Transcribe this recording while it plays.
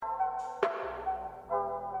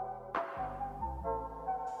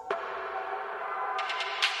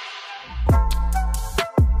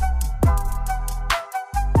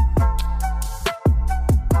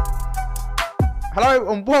Hello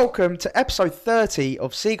and welcome to episode 30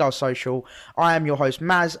 of Seagull Social. I am your host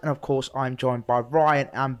Maz, and of course I'm joined by Ryan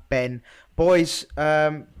and Ben. Boys,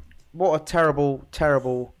 what a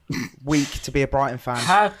terrible week to be a Brighton fan.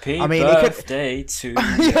 Happy birthday to you.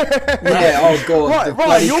 Yeah, oh god.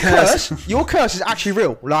 Right, your curse is actually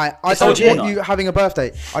real. Like, I don't want you having a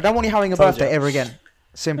birthday. I don't want you having a birthday ever again.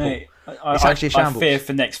 Simple. Mate, it's actually a shambles. I fear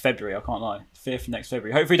for next February, I can't lie. Fear for next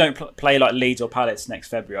February. Hopefully we don't play like Leeds or Palace next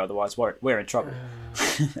February, otherwise we're in trouble.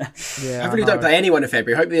 Yeah, hopefully we don't play anyone in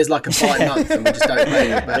February. Hopefully there's like a fine month and we just don't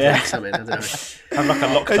play or something. I don't know. Have like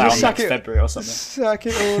a lockdown next February or something. Sack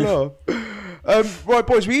it all off. Right,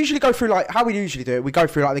 boys, we usually go through like how we usually do it. We go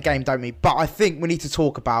through like the game, don't we? But I think we need to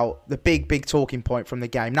talk about the big talking point from the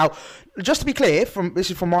game. Now, just to be clear,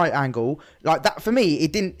 this is from my angle, like that for me,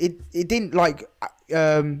 it didn't like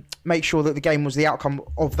make sure that the game was the outcome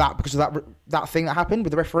of that because of that thing that happened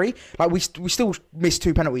with the referee. Like we still missed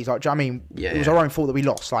 2 penalties. Like, do you know what I mean? Yeah, it was our own fault that we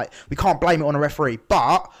lost. Like, we can't blame it on a referee.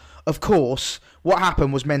 But of course, what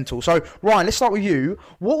happened was mental. So Ryan, let's start with you.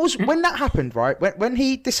 What was when that happened? Right, when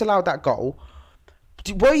he disallowed that goal.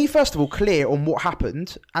 Were you first of all clear on what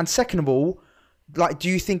happened, and second of all, like, do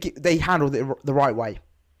you think they handled it the right way?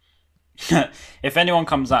 If anyone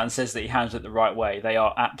comes out and says that he handled it the right way, they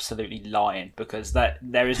are absolutely lying, because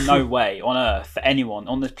there is no way on earth that anyone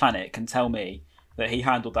on this planet can tell me that he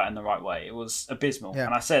handled that in the right way. It was abysmal. Yeah.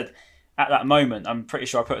 And I said at that moment, I'm pretty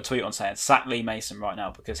sure I put a tweet on saying sack Lee Mason right now,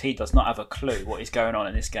 because he does not have a clue what is going on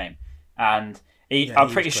in this game. And I'm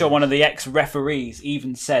pretty sure one of the ex-referees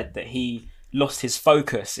even said that he lost his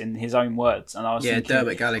focus, in his own words. And I was thinking,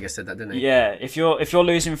 Dermot Gallagher said that, didn't he? Yeah, if you're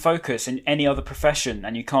losing focus in any other profession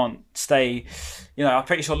and you can't stay, I'm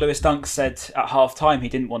pretty sure Lewis Dunk said at half time he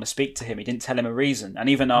didn't want to speak to him. He didn't tell him a reason, and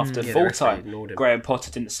even after full time, Graham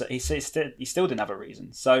Potter didn't. He still didn't have a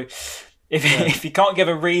reason. So if you can't give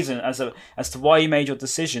a reason as to why you made your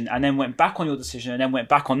decision and then went back on your decision and then went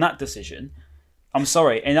back on that decision, I'm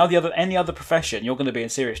sorry. In any other profession, you're going to be in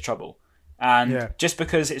serious trouble. And just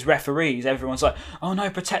because it's referees, everyone's like, oh no,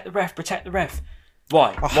 protect the ref.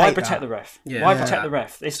 Why? Why protect the ref? Yeah. Why protect the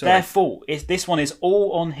ref? It's their fault. This one is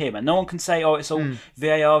all on him. And no one can say, oh, it's all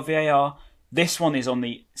VAR. This one is on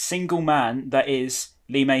the single man that is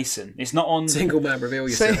Lee Mason. It's not on... Single man, reveal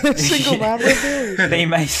yourself. Single man, reveal. Lee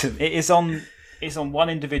Mason. It's on one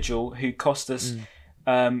individual who cost us...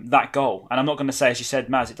 that goal. And I'm not going to say, as you said,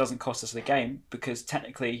 Maz, it doesn't cost us the game, because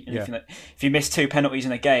technically if you miss 2 penalties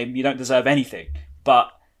in a game, you don't deserve anything. But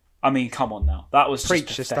I mean, come on now, that was just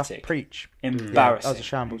pathetic. Preach. Embarrassing. That was a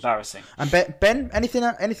shambles. Embarrassing. And Ben, anything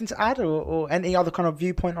to add, or any other kind of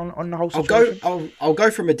viewpoint on the whole situation? I'll go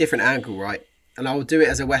from a different angle, right? And I'll do it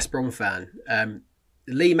as a West Brom fan.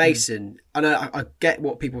 Lee Mason, I know I get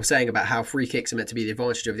what people are saying about how free kicks are meant to be the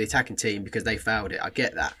advantage of the attacking team because they fouled it. I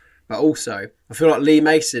get that. But also, I feel like Lee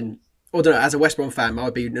Mason, I don't know, as a West Brom fan, I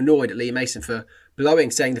would be annoyed at Lee Mason for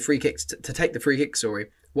saying the free kicks, to take the free kick,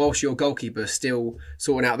 whilst your goalkeeper is still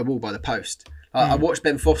sorting out the ball by the post. I watched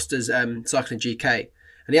Ben Foster's Cycling GK,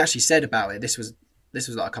 and he actually said about it, this was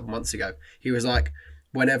like a couple months ago, he was like,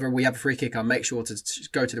 whenever we have a free kick, I'll make sure to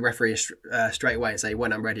go to the referee straight away and say,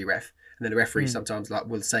 when I'm ready, ref. And then the referee sometimes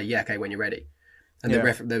will say, yeah, okay, when you're ready. And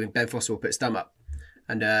then Ben Foster will put his thumb up.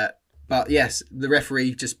 And... But yes, the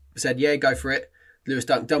referee just said, yeah, go for it. Lewis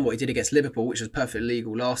Dunk done what he did against Liverpool, which was perfectly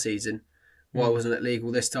legal last season. Why wasn't it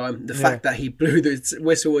legal this time? The fact that he blew the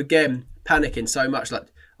whistle again, panicking so much.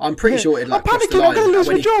 Like, I'm pretty sure it I'm panicking, I'm going to lose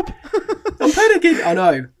my job. I'm panicking, I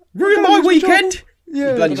know. Ruin my weekend.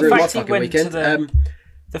 Yeah. Bloody ruined my fucking weekend.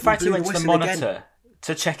 The fact he went to the monitor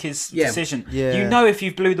to check his decision. Yeah. You know if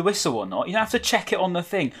you blew the whistle or not. You don't have to check it on the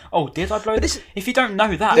thing. Oh, did I blow this? If you don't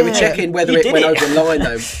know that... They were checking whether it went over the line,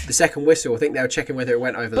 though. The second whistle, I think they were checking whether it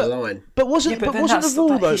went over the line. But wasn't the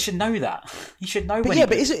rule, though... He should know that. He should know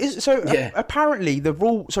when apparently the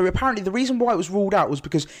rule... So apparently the reason why it was ruled out was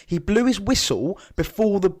because he blew his whistle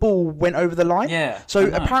before the ball went over the line. Yeah. So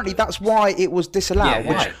apparently that's why it was disallowed.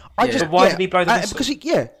 But why did he blow the whistle? Because he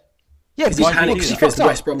panicked because the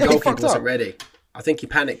West Brom goalkeeper wasn't ready. I think he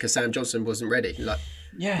panicked because Sam Johnson wasn't ready.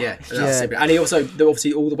 And he also,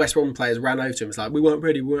 obviously, all the West Brom players ran over to him. It's like, we weren't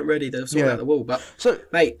ready. They're sorting out the wall. But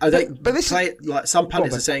mate, some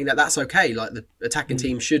pundits are saying that that's okay. Like, the attacking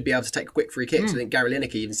team should be able to take quick free kicks. I think Gary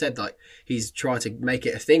Lineker even said he's trying to make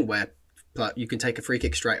it a thing where you can take a free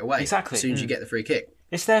kick straight away. Exactly. As soon as you get the free kick.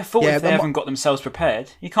 It's their fault if they haven't got themselves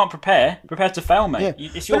prepared. You can't prepare. Prepare to fail, mate. Yeah.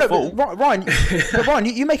 It's your fault. Ryan,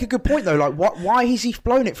 you make a good point, though. Like, why has he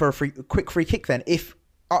blown it for a quick free kick then? If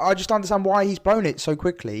I just understand why he's blown it so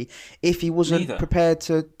quickly if he wasn't prepared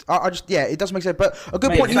to... it doesn't make sense. But a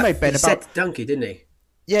good point you made, Ben, about... He said Donkey, didn't he?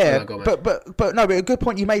 Yeah, but no, but a good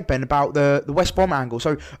point you made, Ben, about the West Brom angle.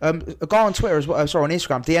 So a guy on Twitter as well, sorry, on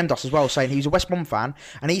Instagram, DM'd us as well, saying he's a West Brom fan,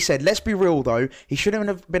 and he said, let's be real though, he shouldn't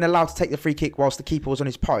have been allowed to take the free kick whilst the keeper was on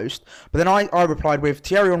his post. But then I replied with,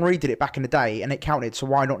 Thierry Henry did it back in the day, and it counted, so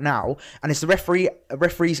why not now? And it's the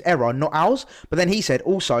referee's error, not ours. But then he said,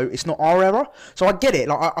 also, it's not our error. So I get it,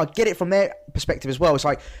 like I get it from their perspective as well. It's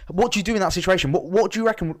like, what do you do in that situation? What do you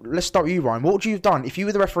reckon? Let's start with you, Ryan. What would you have done if you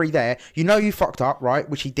were the referee there? You know you fucked up, right?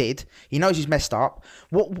 Which he did. He knows he's messed up.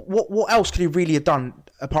 What else could he really have done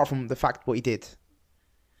apart from the fact what he did?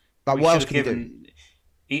 Like, what else could he do?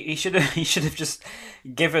 He should have just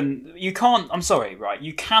given. You can't. I'm sorry, right?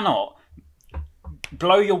 You cannot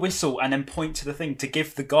blow your whistle and then point to the thing to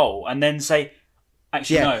give the goal and then say,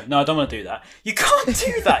 actually, no, I don't want to do that. You can't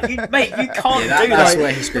do that, mate. You can't do that. That's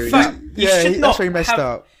where he screwed up. That's where he messed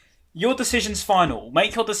up. Your decision's final.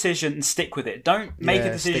 Make your decision and stick with it. Don't make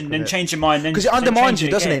a decision and then change your mind. Because it undermines you,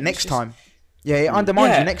 doesn't it, next time? Yeah, it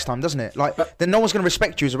undermines you next time, doesn't it? Like, then no one's going to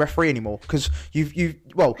respect you as a referee anymore because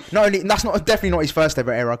well, not only that's definitely not his first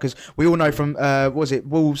ever error because we all know from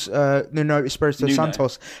Wolves Nuno Espirito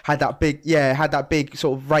Santos had that big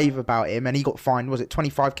sort of rave about him and he got fined, was it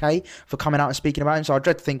 25k for coming out and speaking about him? So I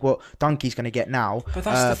dread to think what Dunkey's going to get now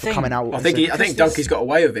for coming out. I think Dunkey's got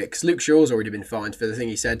away with it because Luke Shaw's already been fined for the thing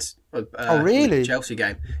he said. Really? The Chelsea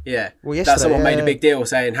game, yeah. Well, that someone made a big deal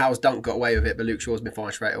saying how's Dunk got away with it, but Luke Shaw's been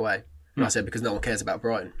fined straight away. And I said because no one cares about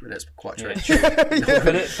Brighton, and that's quite true. But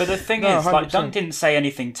the thing is, like, Dunk didn't say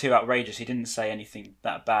anything too outrageous. He didn't say anything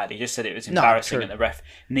that bad. He just said it was embarrassing and the ref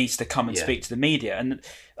needs to come and speak to the media. And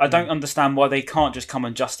I don't understand why they can't just come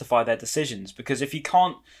and justify their decisions. Because if you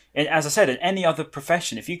can't, as I said, in any other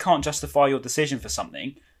profession, if you can't justify your decision for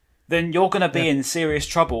something, then you're going to be in serious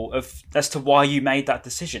trouble as to why you made that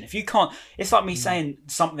decision. If you can't, it's like me saying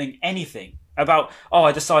anything about,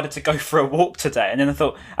 I decided to go for a walk today. And then I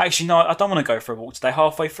thought, actually, no, I don't want to go for a walk today.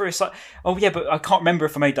 Halfway through, it's like, oh yeah, but I can't remember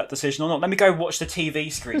if I made that decision or not. Let me go watch the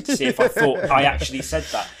TV screen to see if I thought I actually said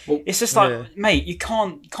that. Well, it's just like, mate, you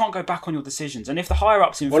can't go back on your decisions. And if the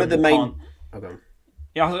higher-ups in football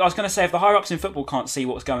I was going to say, if the higher-ups in football can't see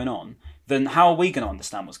what's going on, then how are we going to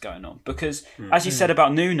understand what's going on? Because, as you said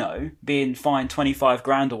about Nuno being fined 25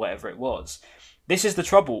 grand or whatever it was, this is the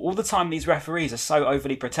trouble. All the time these referees are so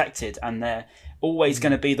overly protected and they're always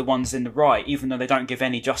going to be the ones in the right, even though they don't give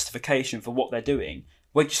any justification for what they're doing.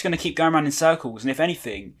 We're just going to keep going around in circles, and if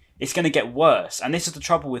anything, it's going to get worse. And this is the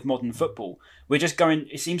trouble with modern football.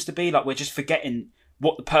 It seems to be like we're just forgetting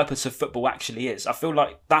what the purpose of football actually is. I feel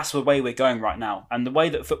like that's the way we're going right now. And the way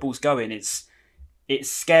that football's going it's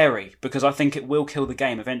scary because I think it will kill the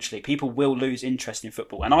game eventually. People will lose interest in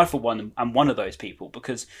football. And I, for one, am one of those people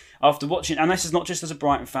because after watching, and this is not just as a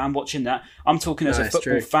Brighton fan watching that, I'm talking as a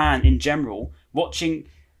football fan in general, watching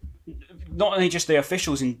not only just the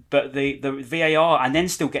officials, but the VAR and then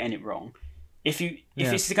still getting it wrong. If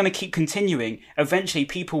it's going to keep continuing, eventually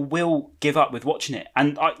people will give up with watching it.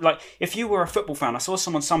 And if you were a football fan, I saw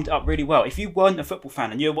someone summed it up really well. If you weren't a football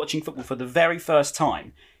fan and you were watching football for the very first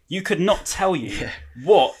time, you could not tell you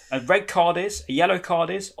what a red card is, a yellow card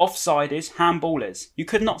is, offside is, handball is. You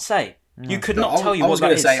could not say. You could not tell you what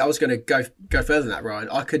that is. I was going to go further than that, Ryan.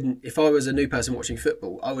 I couldn't. If I was a new person watching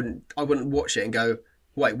football, I wouldn't watch it and go,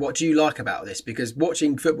 wait, what do you like about this? Because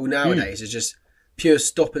watching football nowadays is just pure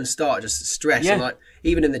stop and start, just stress. And like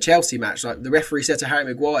even in the Chelsea match, like the referee said to Harry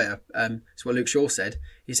Maguire, it's what Luke Shaw said.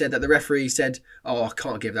 He said that the referee said, "Oh, I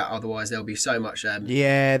can't give that, otherwise there'll be so much."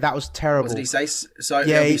 That was terrible. What did he say?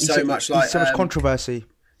 There'll be so much controversy.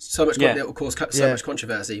 It will cause so much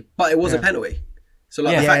controversy, but it was a penalty. So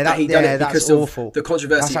the fact that he done it because of the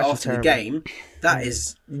controversy after the game, that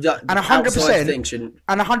is and 100%.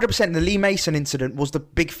 And 100%, the Lee Mason incident was the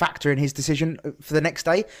big factor in his decision for the next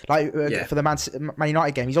day, for the Man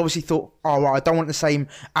United game. He's obviously thought, I don't want the same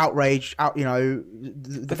outrage,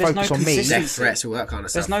 the focus on me. Death threats, all that kind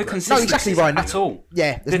of stuff. There's no consistency. No, exactly right. At all.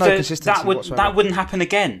 Yeah, there's no consistency whatsoever. That wouldn't happen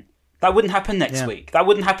again. That wouldn't happen next week. That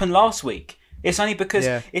wouldn't happen last week. It's only because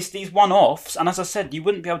it's these one-offs, and as I said, you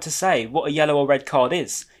wouldn't be able to say what a yellow or red card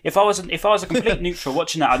is. If I was a complete neutral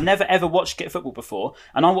watching that, I've never ever watched Get Football before,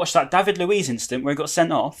 and I watched that David Luiz incident where he got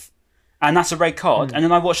sent off, and that's a red card, and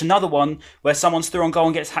then I watched another one where someone's through on goal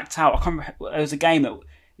and gets hacked out. I can't remember, it was a game that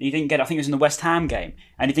he didn't get. I think it was in the West Ham game,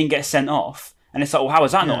 and he didn't get sent off, and it's like, well, how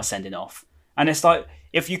is that not a sending off? And it's like,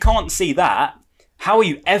 if you can't see that, how are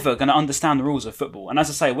you ever going to understand the rules of football? And as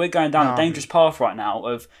I say, we're going down a dangerous path right now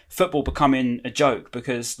of football becoming a joke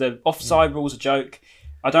because the offside rule's a joke.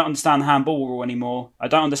 I don't understand the handball rule anymore. I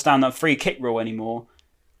don't understand the free kick rule anymore.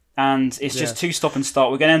 And it's just two stop and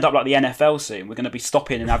start. We're going to end up like the NFL soon. We're going to be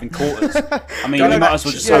stopping and having quarters. I mean, we might as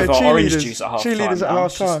well just have our orange juice at half time. Cheerleaders at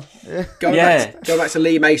half time. Going back to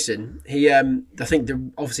Lee Mason, I think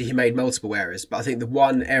obviously he made multiple errors, but I think the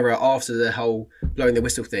one error after the whole blowing the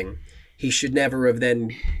whistle thing, he should never have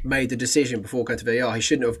then made the decision before going to VAR. He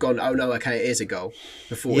shouldn't have gone, oh no, okay, it is a goal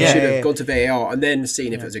before. He should have gone to VAR and then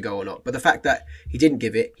seen if it was a goal or not. But the fact that he didn't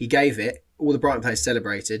give it, he gave it, all the Brighton players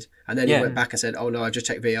celebrated, and then he went back and said, oh no, I just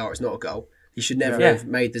checked VAR, it's not a goal. He should never have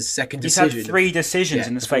made the second decision. He's had 3 decisions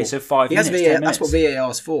in the space of 5 minutes. He has VAR, that's what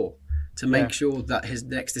VAR's for. To make sure that his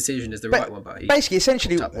next decision is the right one. But basically,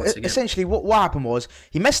 essentially, what happened was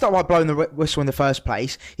he messed up by blowing the whistle in the first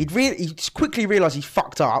place. He quickly realised he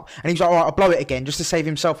fucked up, and he was like, "All right, I'll blow it again just to save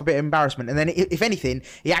himself a bit of embarrassment." And then, if anything,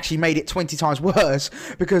 he actually made it 20 times worse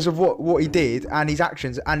because of what he did and his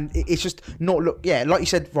actions. And it's just not like you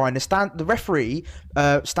said, Ryan. The referee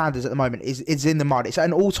standards at the moment is in the mud. It's at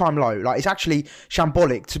an all-time low. Like, it's actually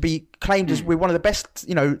shambolic to be claimed as we're one of the best,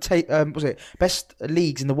 best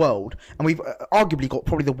leagues in the world. And we've arguably got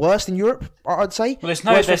probably the worst in Europe, I'd say. Well, there's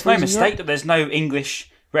no mistake that there's no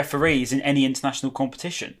English referees in any international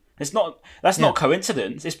competition. That's not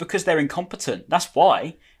coincidence. It's because they're incompetent. That's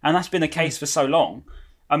why. And that's been the case for so long.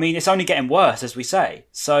 I mean, it's only getting worse, as we say.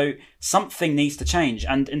 So something needs to change.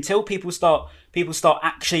 And until people start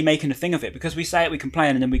actually making a thing of it, because we say it, we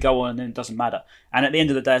complain, and then we go on, and then it doesn't matter. And at the end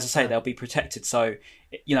of the day, as I say, they'll be protected. So,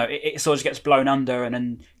 it sort of gets blown under, and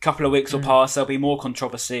then a couple of weeks will pass, there'll be more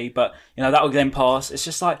controversy, but, that will then pass. It's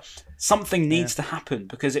just like something needs to happen,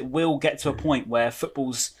 because it will get to a point where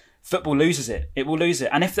football loses it. It will lose it.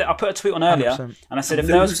 And I put a tweet on earlier, 100%. And I said, if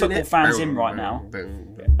there was football fans in right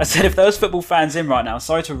now,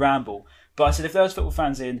 sorry to ramble, but I said, if there was football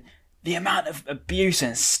fans in, the amount of abuse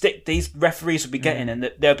and stick these referees would be getting, and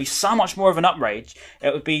there would be so much more of an outrage.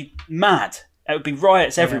 It would be mad. It would be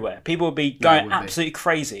riots everywhere. People would be going absolutely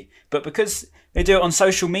crazy. But because they do it on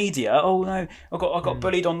social media, oh no, I got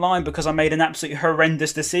bullied online because I made an absolutely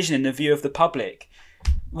horrendous decision in the view of the public.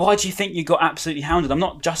 Why do you think you got absolutely hounded? I'm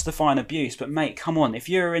not justifying abuse, but mate, come on. If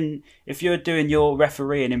you're doing your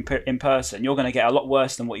refereeing in person, you're going to get a lot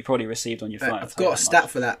worse than what you probably received on your phone. I've got a stat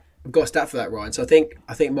for that. Ryan. So I think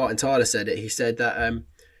Martin Tyler said it. He said that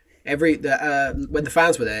when the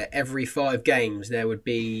fans were there, every 5 games there would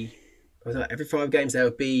be. Every 5 games there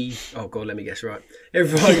would be. Oh God, let me guess right.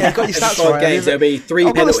 Every 5 games there'll be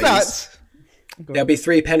 3 penalties. There'll be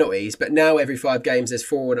 3 penalties, but now every 5 games there's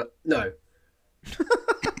 4. No.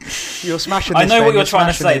 You're smashing. I know what you're trying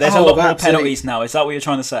to say. There's a lot more penalties now. Is that what you're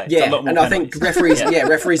trying to say? Yeah, and I think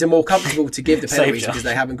referees are more comfortable to give the penalties because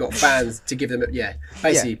they haven't got fans to give them. Yeah,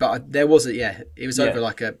 basically. But there was it was over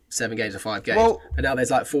like 7 games or 5 games, and now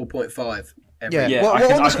there's like 4.5.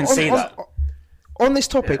 I can see that. On this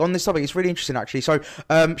topic, it's really interesting actually. So,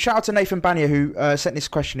 shout out to Nathan Banier who sent this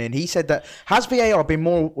question in. He said that has VAR been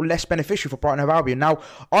more or less beneficial for Brighton & Albion? Now,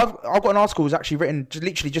 I've got an article that was actually written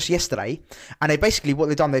literally just yesterday, and they've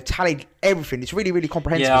tallied everything. It's really, really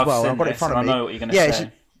comprehensive as well. I've got it in front of me. I know what you're going to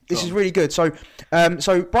say. This is really good. So,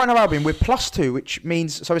 Brighton & Albion, we're +2, which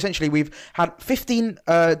means essentially we've had 15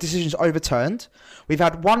 decisions overturned. We've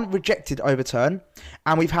had 1 rejected overturn,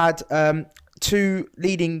 and we've had 2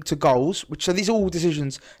 leading to goals, so these are all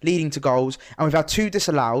decisions leading to goals, and we've had 2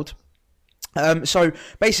 disallowed. So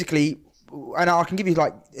basically, and I can give you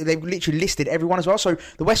they've literally listed everyone as well. So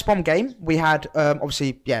the West Brom game, we had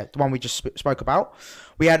obviously the one we just spoke about.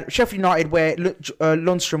 We had Sheffield United where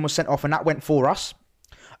Lundstrom was sent off, and that went for us.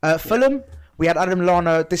 Fulham, we had Adam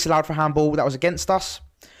Lallana disallowed for handball, that was against us.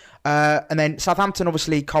 And then Southampton,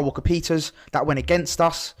 obviously Kyle Walker-Peters, that went against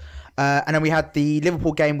us. And then we had the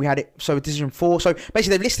Liverpool game, we had it, so decision 4. So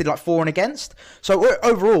basically they've listed 4 and against. So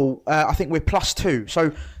overall, I think we're +2.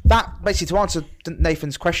 So that, basically to answer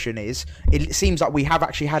Nathan's question it seems like we have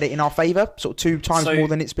actually had it in our favour, sort of 2 times more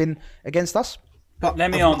than it's been against us. But let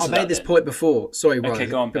me answer. I made this point before. Sorry, Ryan. Okay,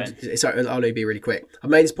 go on, Ben. Sorry, I'll only be really quick. I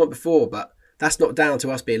made this point before, but that's not down to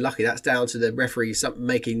us being lucky. That's down to the referees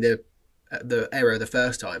making the error the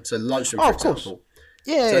first time. So Lundstrom, for example.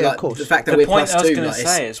 Yeah, of course. The fact that we're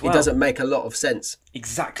 +2, it doesn't make a lot of sense.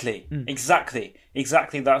 Exactly. That's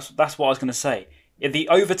what I was going to say. The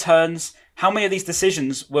overturns, how many of these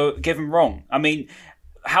decisions were given wrong? I mean,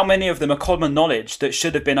 how many of them are common knowledge that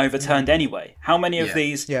should have been overturned anyway? How many of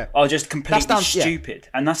these are just completely stupid?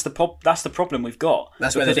 And that's the problem we've got.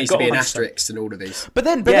 That's where there needs to be an asterisk in all of these. But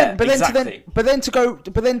then to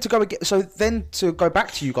go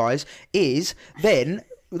back to you guys is then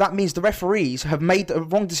that means the referees have made the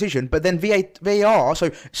wrong decision, but then VAR.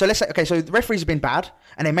 So let's say, okay, so the referees have been bad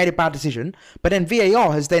and they made a bad decision, but then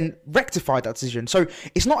VAR has then rectified that decision. So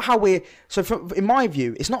it's not how in my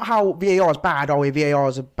view, it's not how VAR is bad, VAR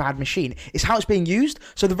is a bad machine. It's how it's being used.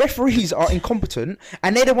 So the referees are incompetent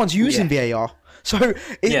and they're the ones using VAR. So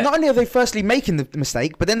not only are they firstly making the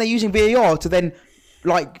mistake, but then they're using VAR to then,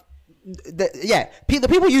 like, the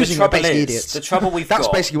people using it are basically idiots. The trouble we've That's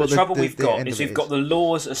got, basically what the trouble we've got is we've got the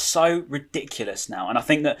laws are so ridiculous now, and I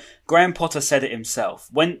think that Graham Potter said it himself.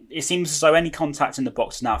 When it seems as though any contact in the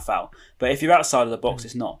box is now a foul, but if you're outside of the box,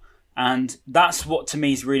 it's not. And that's what to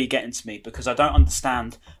me is really getting to me, because I don't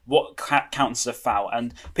understand what counts as a foul.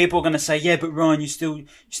 And people are going to say, "Yeah, but Ryan, you still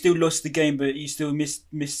lost the game, but you still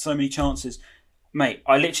missed so many chances." Mate,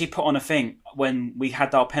 I literally put on a thing when we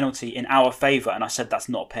had our penalty in our favour, and I said that's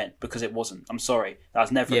not a pen, because it wasn't. I'm sorry, that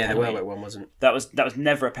was never a penalty. Yeah, the Welbeck one wasn't. That was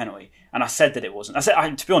never a penalty, and I said that it wasn't.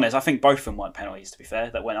 To be honest, I think both of them weren't penalties. To be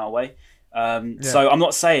fair, that went our way. So I'm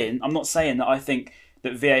not saying that I think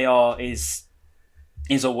that VAR is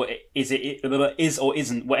or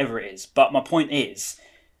isn't whatever it is. But my point is,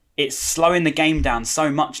 it's slowing the game down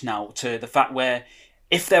so much now to the fact where,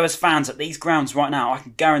 if there was fans at these grounds right now, I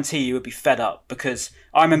can guarantee you would be fed up, because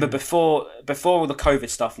I remember before all the COVID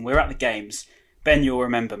stuff and we were at the games, Ben, you'll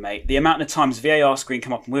remember, mate, the amount of times VAR screen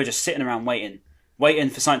come up and we were just sitting around waiting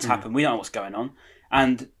for something to happen. We don't know what's going on.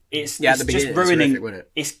 And it's just ruining,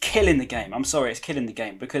 it's killing the game. I'm sorry, it's killing the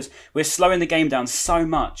game, because we're slowing the game down so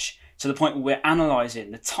much to the point where we're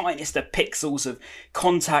analysing the tiniest of pixels of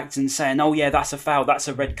contact and saying, oh yeah, that's a foul, that's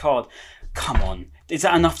a red card. Come on. Is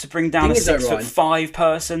that enough to bring down a 6'5"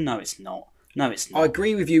 person? No, it's not. I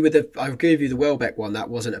agree with you with the Welbeck one. That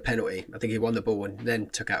wasn't a penalty. I think he won the ball and then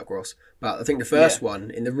took out Gross. But I think the first one,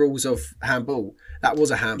 in the rules of handball, that was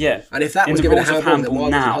a handball. Yeah. And if that was given a handball, then why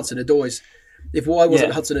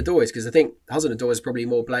wasn't Hudson-Odoi? Because I think Hudson-Odoi is probably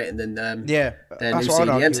more blatant than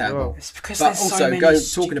UCDM's handball. But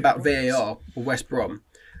also talking about VAR for West Brom,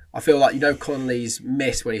 I feel like Connolly's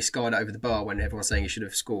miss when he skied over the bar when everyone's saying he should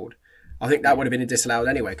have scored. I think that would have been disallowed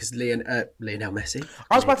anyway, because Lionel Messi.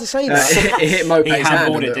 I was about to say that. It hit Mope's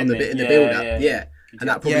hand in the build-up. Yeah. And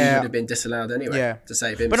that probably would have been disallowed anyway to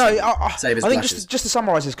save him. But no, I think just to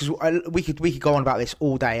summarise this, because we could go on about this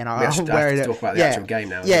all day, and we have to talk about the actual game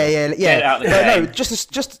now. No,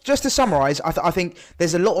 just to summarise, I think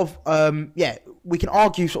there's a lot of we can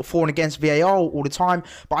argue sort of for and against VAR all the time,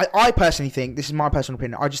 but I personally think, this is my personal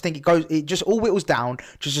opinion, I just think it just all whittles down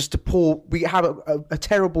just to we have a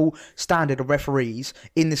terrible standard of referees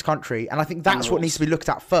in this country, and I think that's what needs to be looked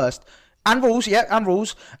at first. And rules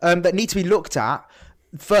that need to be looked at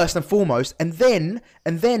first and foremost, and then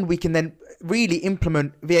we can then really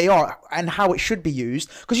implement VAR and how it should be used,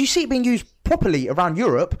 because you see it being used properly around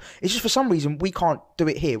Europe. It's just for some reason we can't do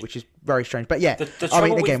it here, which is very strange. But yeah, I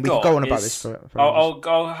mean, again, we could go on about this.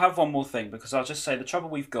 I'll have one more thing, because I'll just say the trouble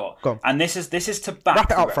we've got, and this is to back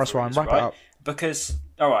wrap it up for us, Ryan. Wrap it up, because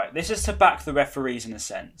this is to back the referees in a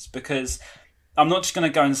sense, because I'm not just going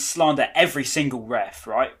to go and slander every single ref,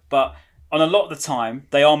 right? But on a lot of the time,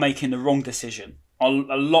 they are making the wrong decision. A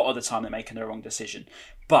lot of the time, they're making the wrong decision.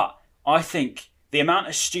 But I think the amount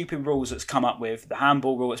of stupid rules that's come up with, the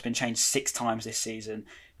handball rule that's been changed 6 times this season,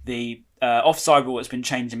 the offside rule that's been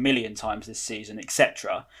changed 1 million times this season,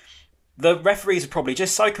 etc., the referees are probably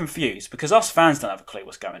just so confused, because us fans don't have a clue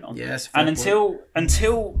what's going on. Yes, and until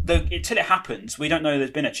it happens, we don't know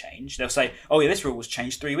there's been a change. They'll say, "Oh yeah, this rule was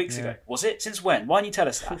changed 3 weeks ago." Was it? Since when? Why didn't you tell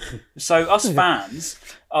us that? So us fans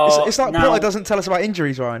are it's like Potter doesn't tell us about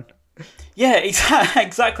injuries, Ryan. Yeah,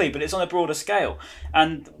 exactly, but it's on a broader scale.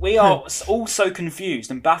 And we are all so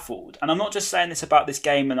confused and baffled. And I'm not just saying this about this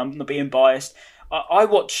game, and I'm not being biased. I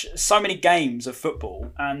watch so many games of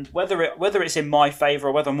football, and whether it's in my favour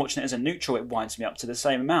or whether I'm watching it as a neutral, it winds me up to the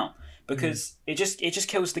same amount, because it just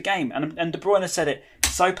kills the game. And De Bruyne said it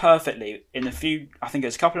so perfectly I think it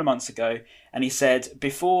was a couple of months ago, and he said,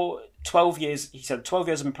 before 12 years, I've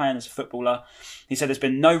been playing as a footballer. He said there's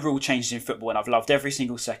been no rule changes in football, and I've loved every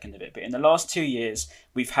single second of it. But in the last 2 years,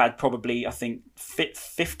 we've had probably, I think,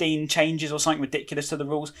 15 changes or something ridiculous to the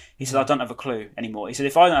rules. He said, I don't have a clue anymore. He said,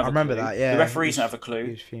 if I don't have a clue, the referees don't have a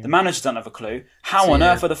clue, the managers don't have a clue, how on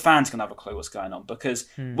earth are the fans going to have a clue what's going on? Because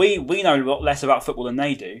we know a lot less about football than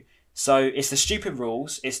they do. So it's the stupid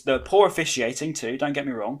rules, it's the poor officiating too, don't get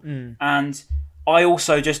me wrong, and I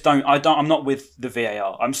also just I'm not with the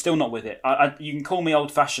VAR. I'm still not with it. You can call me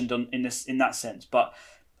old-fashioned in that sense, but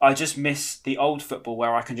I just miss the old football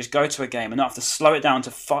where I can just go to a game and not have to slow it down to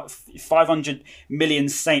 500 million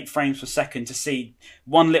frames per second to see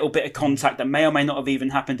one little bit of contact that may or may not have even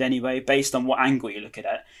happened anyway, based on what angle you look at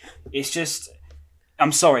it. It's just,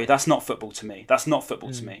 I'm sorry, that's not football to me. That's not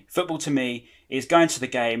football to me. Football to me is going to the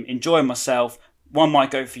game, enjoying myself. One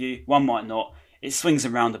might go for you, one might not. It swings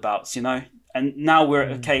and roundabouts, you know? And now we're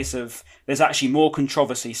at a case of there's actually more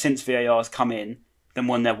controversy since VAR has come in than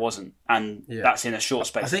when there wasn't. And that's in a short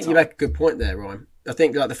space of time. I think you make a good point there, Ryan. I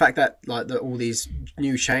think like the fact that all these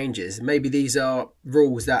new changes, maybe these are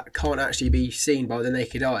rules that can't actually be seen by the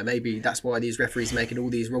naked eye. Maybe that's why these referees are making all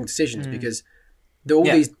these wrong decisions because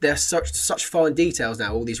there's such fine details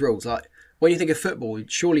now. All these rules, like when you think of football,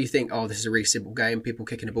 surely you think, oh, this is a really simple game. People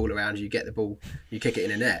kicking the ball around, you get the ball, you kick it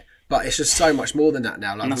in a net. But it's just so much more than that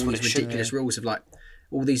now. Like all these ridiculous rules of like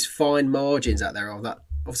all these fine margins out there that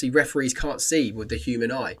obviously referees can't see with the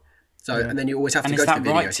human eye. So and then you always have to go to the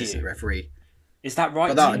video assistant referee. Is that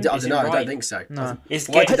right? I don't know. I don't think so. No.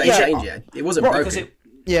 Why did they change it? It wasn't broken.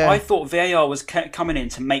 I thought VAR was coming in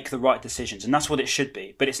to make the right decisions, and that's what it should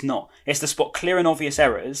be, but it's not. It's to spot clear and obvious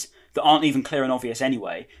errors that aren't even clear and obvious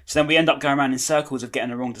anyway. So then we end up going around in circles of getting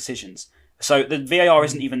the wrong decisions. So the VAR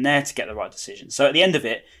isn't even there to get the right decision. So at the end of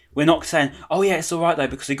it, we're not saying, oh yeah, it's all right though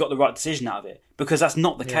because we got the right decision out of it, because that's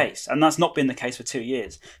not the case, and that's not been the case for 2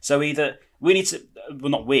 years. So either we need to, well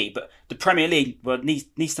not we, but the Premier League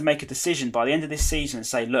needs to make a decision by the end of this season and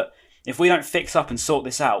say, look, if we don't fix up and sort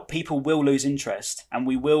this out, people will lose interest, and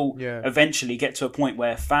we will eventually get to a point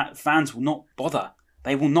where fans will not bother.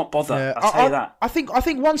 They will not bother. Yeah. I'll tell you that. I think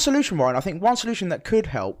one solution, Ryan. I think one solution that could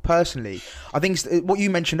help personally. I think is what you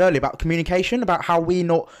mentioned earlier about communication, about how we're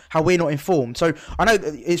not informed. So I know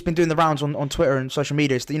it's been doing the rounds on Twitter and social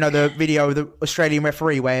media. It's, you know, the video of the Australian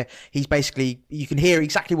referee where he's basically, you can hear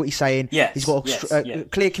exactly what he's saying. Yes. He's got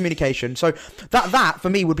clear communication. So that for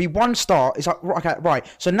me would be one start. It's like, okay, right.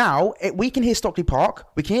 So now we can hear Stockley Park.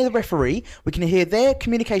 We can hear the referee. We can hear their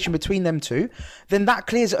communication between them two. Then that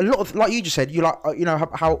clears a lot of, like you just said.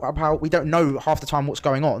 How we don't know half the time what's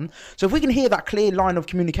going on. So if we can hear that clear line of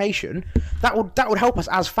communication, that would help us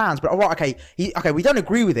as fans. But all right, okay, we don't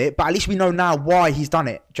agree with it, but at least we know now why he's done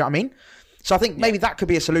it. Do you know what I mean? So I think maybe that could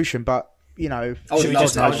be a solution. But you know, I would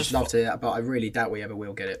love to hear that, but I really doubt we ever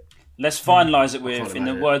will get it. Let's finalise it with, in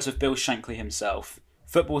the words of Bill Shankly himself,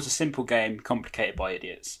 football's a simple game complicated by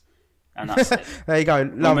idiots, and that's it. There you go,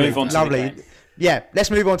 lovely, lovely. Yeah, let's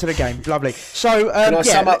move on to the game. Lovely. So, can I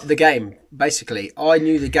sum up the game? Basically, I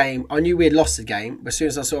knew the game. I knew we had lost the game, but as soon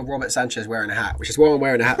as I saw Robert Sanchez wearing a hat, which is why I'm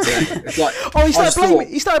wearing a hat today. It's like,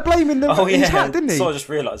 he started blaming his hat, didn't he? So I just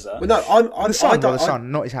realised that. Well, no, I'm the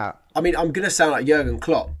sun, not his hat. I mean, I'm going to sound like Jurgen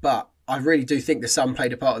Klopp, but I really do think the sun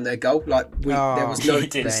played a part in their goal. Like, there was no,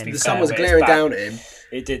 the sun was glaring down at him.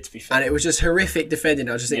 It did, to be fair, and it was just horrific defending.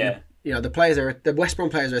 I just think, you know, the West Brom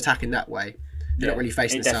players are attacking that way. They're not really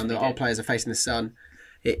facing the sun. Our players are facing the sun.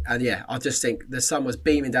 I just think the sun was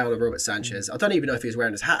beaming down on Robert Sanchez. I don't even know if he was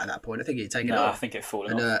wearing his hat at that point. I think he'd taken it off. I think it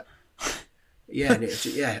fallen off.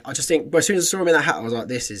 I just think, but as soon as I saw him in that hat, I was like,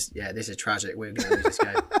 this is tragic. We're going to lose this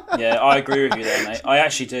game. Yeah, I agree with you there, mate. I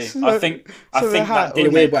actually do. I think that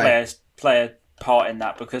did play a part in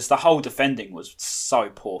that, because the whole defending was so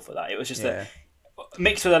poor for that. It was just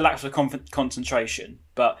mixed with a lack of concentration,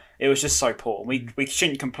 but it was just so poor. We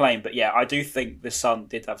shouldn't complain, but yeah, I do think the sun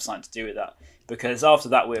did have something to do with that, because after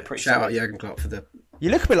that we were pretty. Shout out Jurgen Klopp for the. You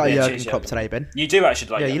look a bit like Jurgen Klopp today, Ben. You do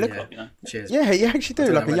actually like Jurgen Klopp, you know. Cheers. Yeah, you actually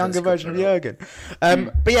do, like a younger version of Jurgen.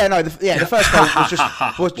 But yeah, no, the first goal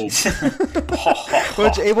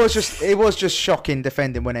it was just shocking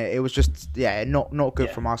defending, wasn't it? It was just not good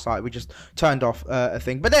from our side. We just turned off a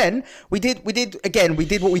thing. But then we did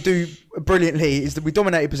what we do brilliantly, is that we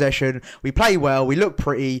dominated possession, we play well, we look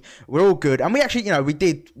pretty, we're all good, and we actually,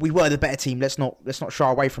 we were the better team. Let's not shy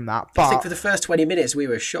away from that. But I think for the first 20 minutes we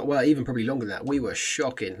were even probably longer than that. We were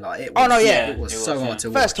shocking. Like it was, it was so hard to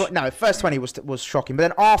watch. First 20 was shocking, but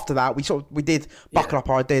then after that we did buckle up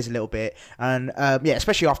our ideas a little bit, and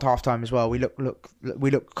especially after half time as well, we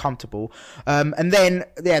look comfortable. And then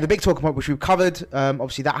the big talking point which we've covered,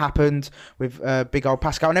 obviously that happened with big old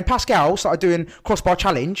Pascal, and then Pascal started doing crossbar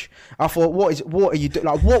challenge. I thought, what are you doing?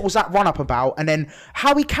 Like, what was that run up about? And then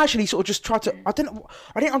how he casually sort of just tried to, I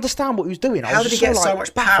didn't understand what he was doing. How did he get so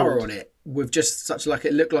much power on it? With just such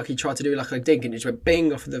it looked like he tried to do like a dink and it just went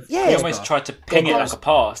bing off of the. Yeah, he almost tried to ping it like a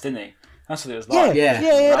pass, didn't he? That's what it was like. Yeah,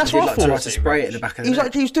 that's what I thought. Tried to spray it in the back of the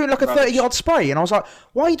net. He was doing like a 30-yard spray, and I was like,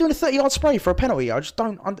 why are you doing a 30-yard spray for a penalty? I just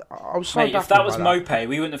don't. I was so. Mate, if that was Mopé,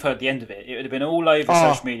 we wouldn't have heard the end of it. It would have been all over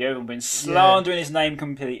social media. Everyone been slandering his name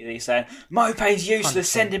completely, saying Mopé's useless,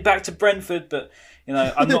 send him back to Brentford. But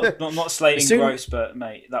I'm not slating Gross, but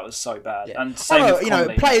mate, that was so bad. Yeah. And same with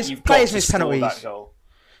Connolly. Players miss penalties.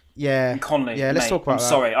 Yeah, Connolly. Yeah, let's talk about that. I'm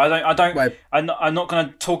sorry. I'm not going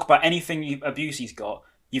to talk about anything abuse he's got.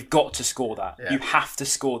 You've got to score that. Yeah. You have to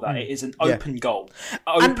score that. It is an open goal.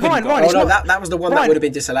 Open goal. That was the one that would have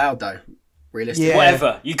been disallowed, though. Realistically. Yeah.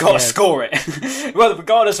 Whatever. You got to score it. Well,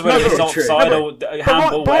 regardless of whether it's offside or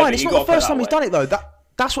handball, Brian, it's not the first time he's done it, though.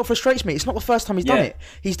 That's what frustrates me. It's not the first time he's done it.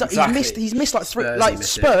 He's missed like three.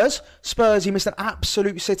 Spurs. He missed an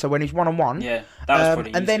absolute sitter when he's 1-on-1. Yeah, that was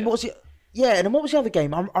pretty. And then what was it? Yeah, and then what was the other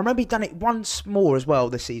game? I remember he'd done it once more as well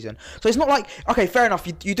this season. So it's not like, okay, fair enough,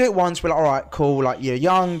 you do it once, we're like, all right, cool, like you're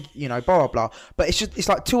young, blah, blah, blah. But it's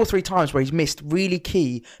like 2 or 3 times where he's missed really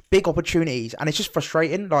key, big opportunities, and it's just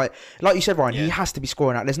frustrating. Like you said, Ryan, he has to be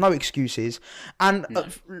scoring out. There's no excuses. And I'm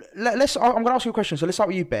going to ask you a question, so let's start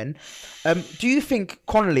with you, Ben. Do you think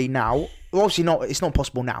Connolly now, obviously not, it's not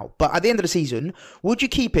possible now, but at the end of the season, would you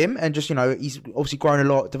keep him and just, he's obviously grown a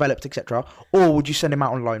lot, developed, etc., or would you send him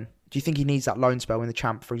out on loan? Do you think he needs that loan spell in the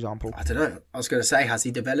Champ, for example? I don't know. I was going to say, has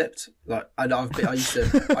he developed? Like I used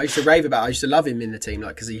to rave about. I used to love him in the team,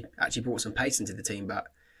 like because he actually brought some pace into the team. But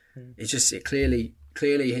it's clearly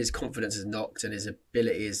his confidence is knocked and his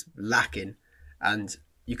ability is lacking. And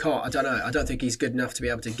you can't. I don't know. I don't think he's good enough to be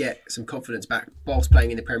able to get some confidence back whilst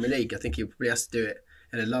playing in the Premier League. I think he probably has to do it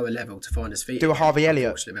at a lower level to find his feet. Do a Harvey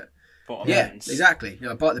Elliott. Yeah, exactly.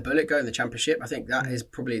 Bite the bullet, go in the Championship. I think that is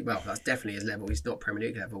probably that's definitely his level. He's not Premier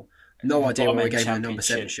League level. No idea why he gave him a number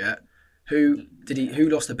 7 shirt. Who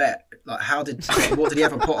lost the bet? Like, what did he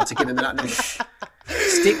have on Potter to give him that number?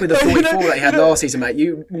 Stick with the 44 that he had last season, mate.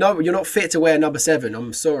 You're not fit to wear number 7.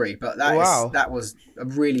 I'm sorry, but that was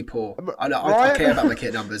really poor. I know I care about my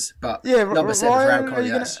kit numbers, but number 7 for Aaron Connolly,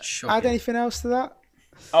 that's shocking. Add anything else to that?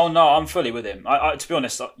 Oh no, I'm fully with him. I to be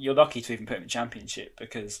honest, you're lucky to even put him in Championship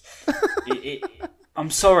because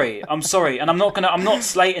I'm sorry, and I'm not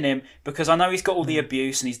slating him because I know he's got all the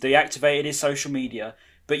abuse and he's deactivated his social media.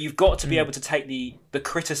 But you've got to be able to take the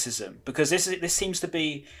criticism because this seems to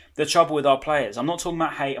be the trouble with our players. I'm not talking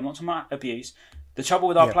about hate. I'm not talking about abuse. The trouble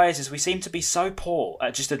with our players is we seem to be so poor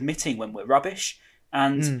at just admitting when we're rubbish.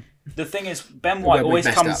 And the thing is, Ben White always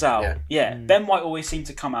comes out. Yeah, Ben White always seems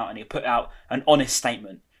to come out and he put out an honest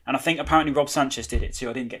statement. And I think apparently Rob Sanchez did it too.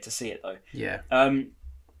 I didn't get to see it though. Yeah.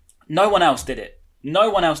 No one else did it.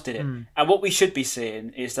 And what we should be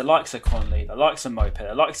seeing is the likes of Connolly, the likes of Moped,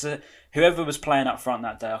 the likes of whoever was playing up front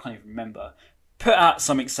that day, I can't even remember, put out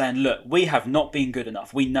something saying, look, we have not been good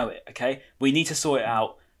enough. We know it, okay? We need to sort it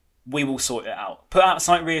out. We will sort it out. Put out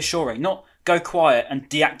something reassuring, not go quiet and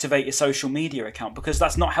deactivate your social media account because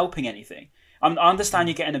that's not helping anything. I understand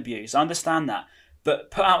you're getting abused. I understand that.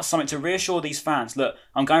 But put out something to reassure these fans, look,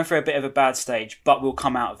 I'm going through a bit of a bad stage, but we'll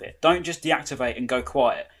come out of it. Don't just deactivate and go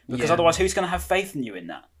quiet. Because otherwise, who's going to have faith in you in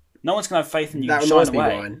that? No one's going to have faith in you. That reminds me,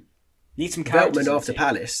 Ryan. Need some characters.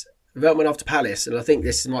 Veltman after Palace, and I think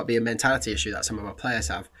this might be a mentality issue that some of our players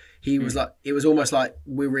have. He was like, it was almost like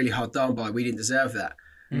we're really hard done by. We didn't deserve that,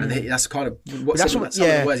 and that's kind of some of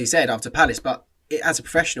the words he said after Palace. But as a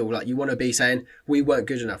professional, like you want to be saying we weren't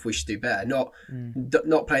good enough, we should do better. Not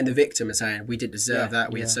playing the victim and saying we didn't deserve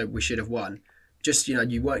that. So we should have won. Just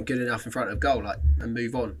you weren't good enough in front of goal, and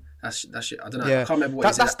move on. That's I don't know. I can't remember what he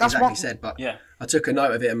exactly said, but I took a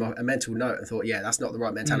note of it, a mental note, and thought, that's not the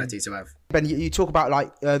right mentality to have. Ben, you talk about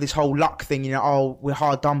like this whole luck thing, we're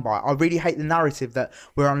hard done by. I really hate the narrative that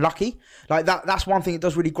we're unlucky. Like that's one thing that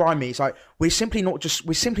does really grind me. It's like we're simply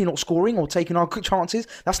not scoring or taking our good chances.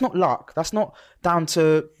 That's not luck. That's not down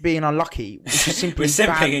to being unlucky. We're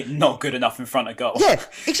simply not good enough in front of goal. Yeah,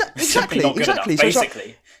 exactly.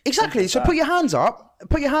 Exactly. So put your hands up.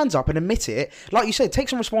 And admit it. Like you said, take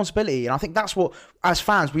some responsibility. And I think that's what, as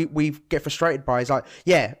fans, we get frustrated by. Is like,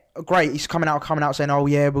 great, he's coming out saying, oh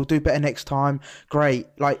yeah, we'll do better next time. Great.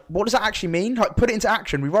 Like, what does that actually mean? Like, put it into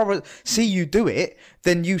action. We'd rather see you do it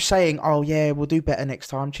than you saying, oh yeah, we'll do better next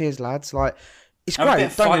time. Cheers, lads. Like, it's great.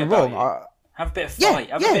 Don't get me wrong. Have a bit of fight.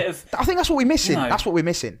 Have a bit of... I think that's what we're missing. That's what we're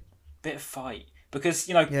missing. Bit of fight. Because,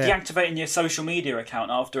 deactivating your social media account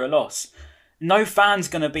after a loss, no fan's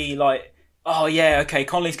going to be like, oh yeah, okay,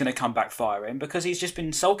 Connolly's going to come back firing because he's just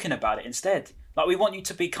been sulking about it instead. Like, we want you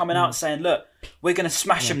to be coming out saying, look, we're going to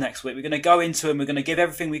smash him next week. We're going to go into him. We're going to give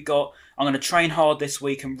everything we got. I'm going to train hard this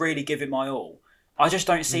week and really give it my all. I just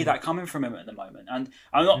don't see that coming from him at the moment. And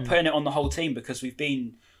I'm not putting it on the whole team because we've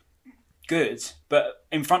been good, but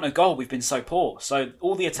in front of goal, we've been so poor. So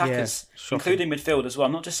all the attackers, including midfield as well,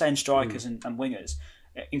 I'm not just saying strikers and wingers,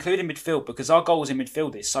 including midfield, because our goals in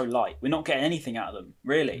midfield is so light. We're not getting anything out of them,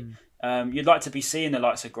 really. You'd like to be seeing the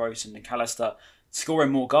likes of Gross and McAllister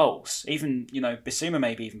scoring more goals. Even, Bissouma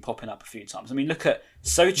maybe even popping up a few times. I mean, look at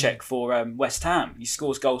Souček for West Ham. He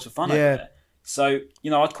scores goals for fun over there. So,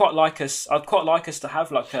 I'd quite like us to have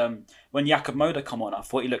like when Jakob Moder come on, I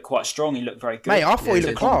thought he looked quite strong. He looked very good. Mate, I thought he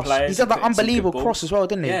looked class. He done that unbelievable cross as well,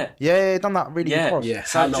 didn't he? Yeah, he done that really good cross. Yeah,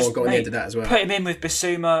 how no one got into that as well. Put him in with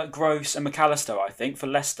Bissouma, Gross, and McAllister, I think, for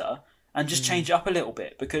Leicester, and just change it up a little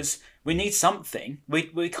bit because we need something.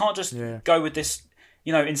 We can't just go with this.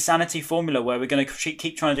 Insanity formula where we're going to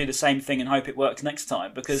keep trying to do the same thing and hope it works next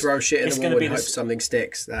time because throw shit in the wall and hope something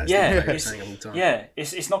sticks. That's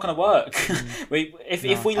it's not going to work.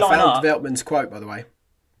 If we line I found up. Veltman's quote, by the way.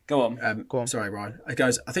 Go on. Sorry, Ryan. It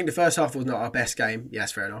goes, I think the first half was not our best game.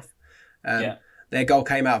 Yes, fair enough. Their goal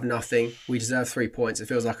came out of nothing. We deserve 3 points. It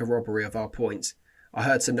feels like a robbery of our points. I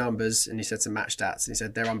heard some numbers and he said some match stats and he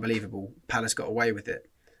said they're unbelievable. Palace got away with it.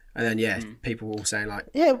 And then, people were all saying, like,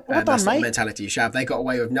 well done, that's not mate. the mentality you should have. They got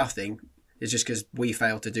away with nothing. It's just because we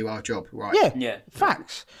failed to do our job, right? Yeah,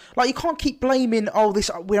 facts. Like, you can't keep blaming,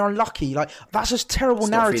 we're unlucky. Like, that's just terrible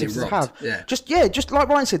narrative to have. Yeah. Just like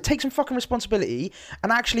Ryan said, take some fucking responsibility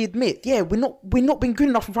and actually admit, we're not being good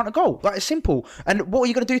enough in front of goal. Like, it's simple. And what are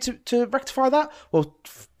you going to do to rectify that? Well,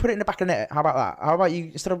 put it in the back of the net. How about that? How about you,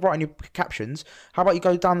 instead of writing your captions, how about you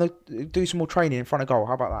go down do some more training in front of goal?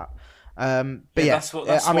 How about that? That's why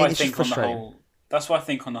I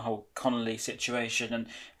think on the whole Connolly situation, and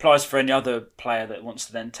applies for any other player that wants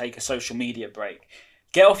to then take a social media break.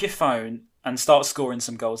 Get off your phone and start scoring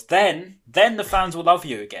some goals. Then the fans will love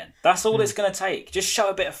you again. That's all it's going to take. Just show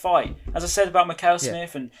a bit of fight. As I said about Mikhail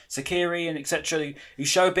Smith and Sakiri and etc., you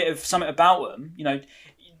show a bit of something about them.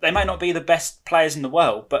 They may not be the best players in the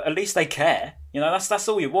world, but at least they care. That's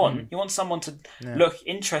all you want. You want someone to look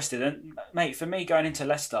interested. And mate, for me, going into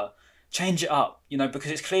Leicester, change it up,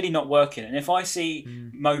 because it's clearly not working. And if I see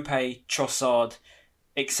Maupay, Trossard,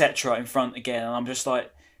 etc. in front again, and I'm just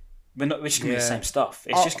like, we're just going to be the same stuff.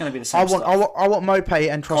 It's just going to be the same stuff. I want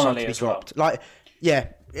Maupay and Trossard to be dropped. Well.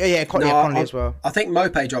 Connolly as well. I think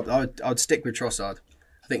Maupay dropped. I'd stick with Trossard.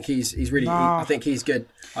 I think he's really. I think he's good.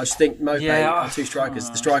 I just think Maupay are two strikers.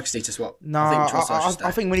 The strikers need to swap.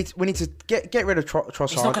 I think we need to get rid of Trossard.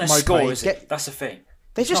 He's not going to score, is it? That's the thing.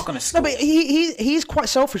 They're just not going to score. No, but he's quite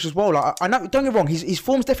selfish as well. Like, I know, don't get me wrong, his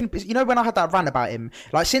form's definitely. When I had that rant about him,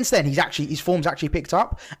 like since then his form's actually picked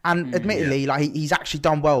up, and admittedly, like he's actually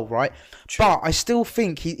done well, right? True. But I still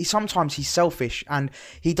think he sometimes he's selfish and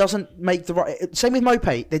he doesn't make the right. Same with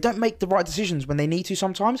Maupay, they don't make the right decisions when they need to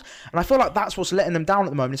sometimes, and I feel like that's what's letting them down at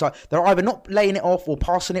the moment. It's like they're either not laying it off or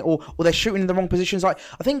passing it, or they're shooting in the wrong positions. Like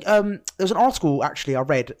I think there was an article actually I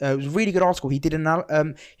read. It was a really good article. He did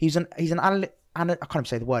he's an analyst. I can't even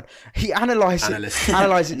say the word. He analyzes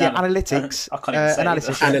analytics. I can't even say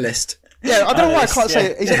analysis. Analyst. Yeah, I don't know why I can't say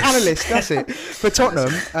it. He's an analyst, that's it. For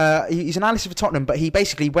Tottenham, he's an analyst for Tottenham, but he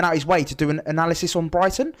basically went out his way to do an analysis on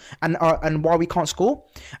Brighton and why we can't score.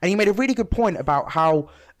 And he made a really good point about how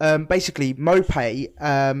basically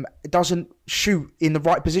Maupay doesn't shoot in the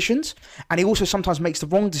right positions, and he also sometimes makes the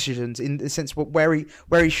wrong decisions in the sense where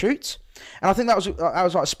he shoots. And I think that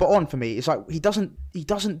was like spot on for me. It's like he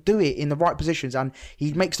doesn't do it in the right positions, and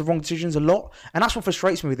he makes the wrong decisions a lot. And that's what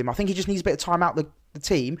frustrates me with him. I think he just needs a bit of time out the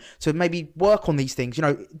team to maybe work on these things.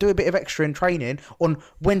 Do a bit of extra in training on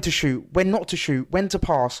when to shoot, when not to shoot, when to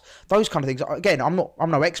pass, those kind of things. Again, I'm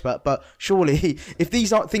no expert, but surely if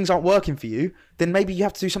these things aren't working for you, then maybe you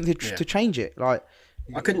have to do something to change it. Like,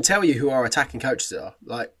 I couldn't tell you who our attacking coaches are.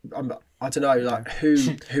 Like, I don't know, like who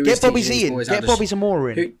get Bobby Z in, get Bobby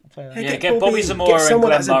Zamora in. Get Bobby Zamora and someone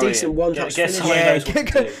Glenn that's a decent one-touch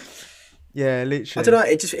finish. Yeah, literally. I don't know.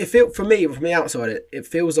 It felt from the outside. It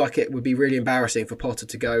feels like it would be really embarrassing for Potter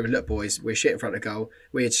to go, look, boys, we're shit in front of goal.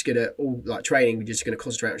 We're just gonna all like training. We're just gonna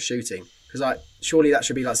concentrate on shooting because like surely that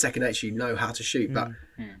should be like second nature. You know how to shoot, but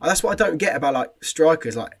that's what I don't get about like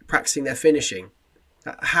strikers like practicing their finishing.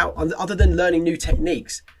 How other than learning new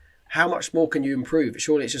techniques, how much more can you improve?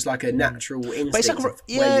 Surely it's just like a natural instinct.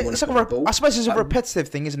 I suppose it's a repetitive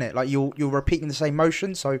thing, isn't it? Like you're repeating the same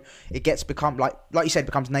motion, so it become like you said,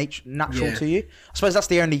 becomes natural to you. I suppose that's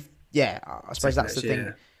the only. Yeah, I suppose that's the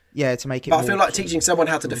thing. Yeah, to make it. But I feel like teaching someone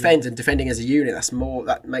how to defend and defending as a unit,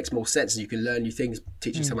 that makes more sense, and you can learn new things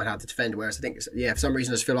teaching someone how to defend. Whereas I think, for some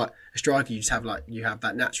reason, I just feel like a striker, you just have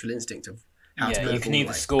that natural instinct of how to put you can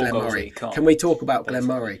either score goals or you can't. Can we talk about Glenn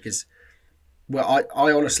Murray? Because, well,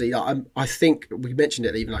 I honestly, I think we mentioned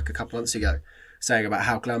it even like a couple months ago, saying about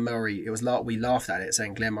how Glenn Murray, we laughed at it,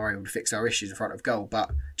 saying Glenn Murray would fix our issues in front of goal.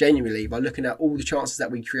 But genuinely, by looking at all the chances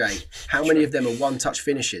that we create, how many of them are one-touch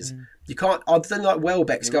finishes? You can't, other than like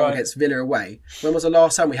Welbeck's goal against Villa away, when was the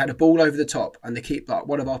last time we had a ball over the top and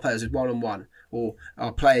one of our players was one-on-one, or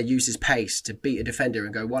our player uses pace to beat a defender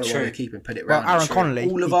and go one-on-one with the keeper and put it round? Aaron Connolly.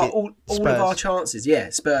 All of our chances,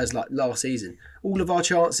 Spurs like last season, all of our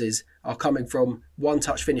chances are coming from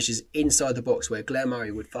one-touch finishes inside the box where Glenn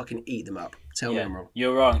Murray would fucking eat them up. Tell me I'm wrong.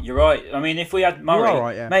 You're wrong. You're right. I mean, if we had Murray,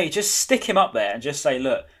 right, mate, just stick him up there and just say,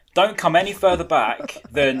 look, don't come any further back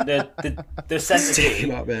than the centre D.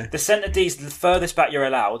 The centre D is the furthest back you're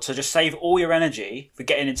allowed, so just save all your energy for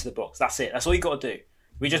getting into the box. That's it. That's all you got to do.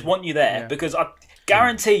 We just want you there because I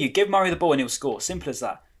guarantee you, give Murray the ball and he'll score. Simple as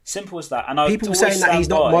that. Simple as that. And people saying that he's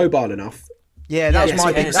not mobile enough. Yeah, that's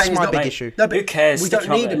my big issue. No, but who cares? We don't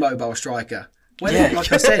need a mobile striker.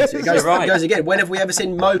 Like I said, it goes again. When have we ever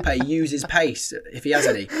seen Mope use his pace, if he has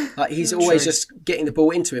any? Like he's always just getting the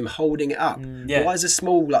ball into him, holding it up. Why is a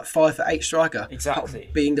small 5'8" striker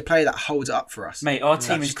being the player that holds it up for us? Mate, our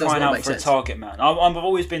team is crying out for a target man. I've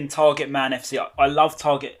always been target man FC. I love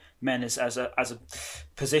target men as a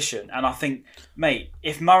position, and I think, mate,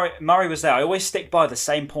 if Murray was there, I always stick by the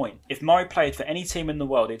same point. If Murray played for any team in the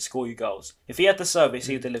world, he'd score you goals. If he had the service,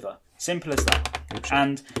 he'd deliver. Simple as that.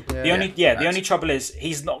 And the only trouble is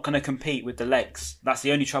he's not going to compete with the legs. That's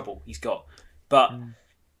the only trouble he's got. But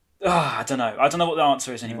I don't know. I don't know what the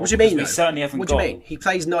answer is anymore. What do you mean? We certainly haven't got. What do you mean? He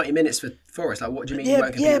plays 90 minutes for Forest. Like, what do you mean? He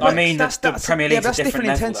won't compete? I mean, the Premier League's a different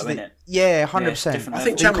level, though, isn't it? Yeah, 100%. I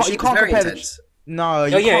think Championship is very intense. No,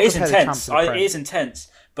 it is intense. It is intense.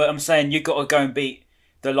 But I'm saying you've got to go and beat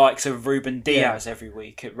the likes of Ruben Diaz every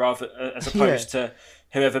week, rather as opposed to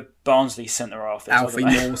whoever Barnsley's centre half is. Alfie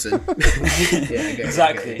Mawson.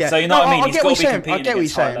 Exactly. Yeah. So you know what I mean? He's got to be competing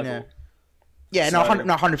against high level. Yeah, no,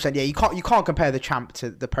 100%. Yeah, you can't compare the champ to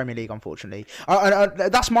the Premier League, unfortunately.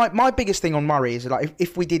 That's my biggest thing on Murray is like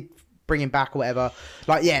if we did bring him back or whatever,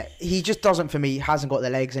 like he just doesn't, for me, hasn't got the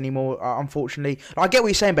legs anymore, unfortunately. Like, I get what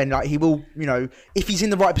you're saying, Ben. Like, he will, if he's in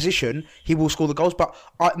the right position, he will score the goals. But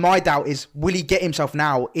my doubt is, will he get himself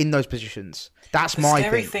now in those positions? That's my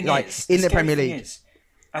thing. Like, in the Premier League,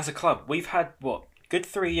 as a club, we've had good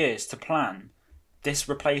 3 years to plan this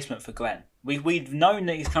replacement for Glenn. We've known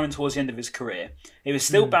that he's coming towards the end of his career. He was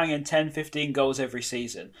still banging 10, 15 goals every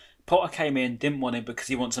season. Potter came in, didn't want him because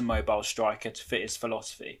he wants a mobile striker to fit his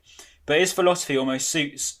philosophy. But his philosophy almost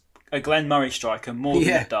suits a Glenn Murray striker more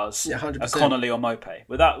than it does a Connolly or Mope,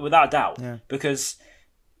 without a doubt. Yeah. Because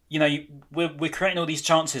we're creating all these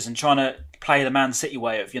chances and trying to play the Man City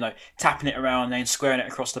way of tapping it around and then squaring it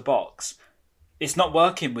across the box. It's not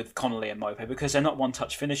working with Connolly and Mope because they're not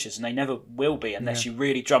one-touch finishers and they never will be unless you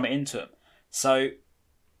really drum it into them. So,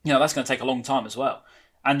 that's going to take a long time as well.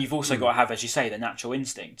 And you've also got to have, as you say, the natural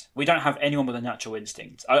instinct. We don't have anyone with a natural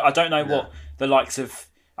instinct. I don't know what the likes of...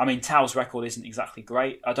 I mean, Tao's record isn't exactly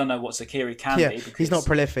great. I don't know what Zakiri can be. Because, he's not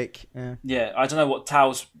prolific. Yeah, I don't know what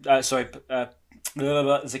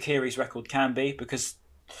Zakiri's record can be because...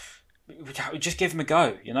 Just give him a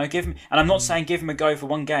go, give him, and I'm not saying give him a go for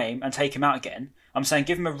one game and take him out again. I'm saying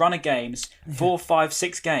give him a run of games, 4, 5,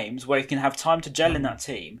 6 games where he can have time to gel in that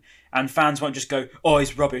team, and fans won't just go, "Oh,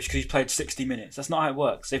 he's rubbish because he's played 60 minutes." That's not how it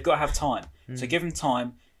works. They've got to have time. So give him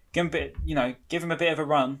time, give him a bit of a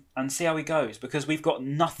run, and see how he goes. Because we've got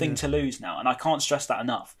nothing to lose now, and I can't stress that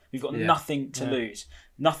enough. We've got nothing to lose.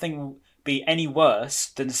 Nothing will be any worse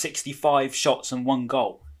than 65 shots and 1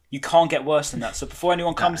 goal. You can't get worse than that. So before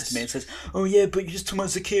anyone comes to me and says, "Oh yeah, but you're just talking about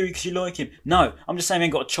Zakiri because you like him," no, I'm just saying we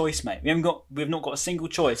ain't got a choice, mate. We've not got a single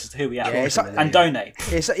choice as to who we have. Andone,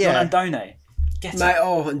 Andone.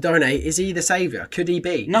 Andone, is he the saviour? Could he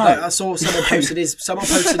be? No, I saw someone posted his. Someone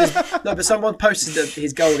posted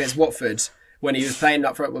his goal against Watford when he was playing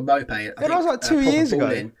up front with Mope. That was like 2 years ago.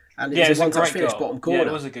 And it was a one-touch finish, bottom corner. Yeah,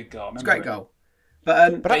 it was a good goal. It's a great goal.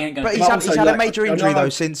 But he's had a major injury though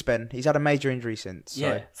since, Ben. He's had a major injury since.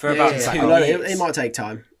 For about 2 years. It might take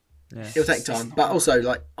time. It'll take time. But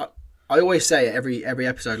also, I always say it every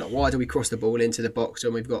episode, why do we cross the ball into the box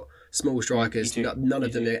when we've got small strikers? None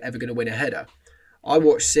of them are ever going to win a header. I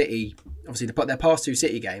watched City, obviously their past 2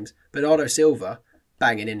 City games. Bernardo Silva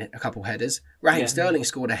banging in a couple headers. Raheem Sterling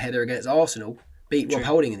scored a header against Arsenal, beat Rob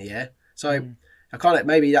Holding in the air. So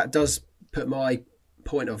maybe that does put my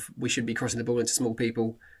point of we should be crossing the ball into small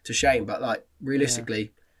people to shame, but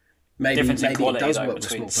realistically, maybe it does work with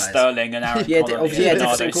small players. Sterling and Aaron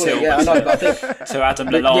Bernardo Silva. I know, but I think so. Adam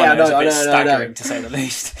Lallana is a bit staggering to say the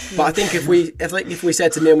least. But I think if we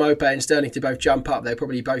said to Neil Mope and Sterling to both jump up, they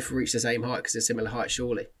probably both reach the same height because they're similar height,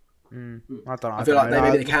 surely. I don't know. I feel like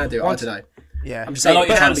maybe they can do it. I don't know. Yeah, I'm just saying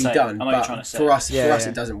it can be done, but for us,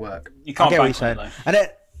 it doesn't work. You can't bank on it though.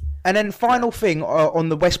 And then final thing on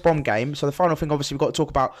the West Brom game. So the final thing, obviously, we've got to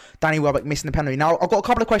talk about Danny Welbeck missing the penalty. Now, I've got a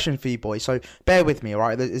couple of questions for you, boys. So bear with me, all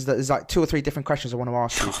right? There's like 2 or 3 different questions I want to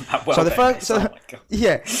ask you. So the first,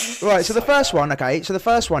 right. So the first one, okay. So the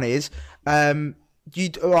first one is,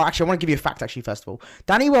 Actually, I want to give you a fact. Actually, first of all,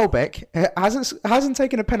 Danny Welbeck hasn't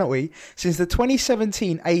taken a penalty since the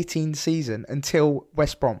 2017-18 season until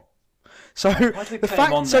West Brom. So why do we put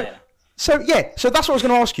him on there? So that's what I was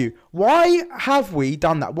going to ask you. Why have we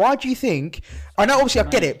done that? Why do you think? I know, obviously, I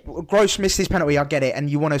get it. Gross missed his penalty. I get it, and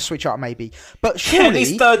you want to switch up maybe, but surely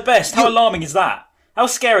he's third best. How alarming is that? How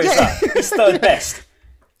scary is that? He's third best.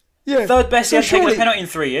 Yeah, third best. He hasn't taken a penalty in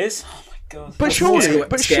 3 years. Oh my god! But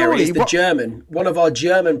surely, the German, one of our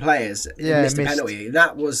German players, missed a penalty.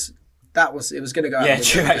 That was it was going to go out. Yeah,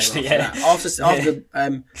 true. Actually, yeah. After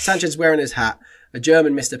Sanchez wearing his hat, a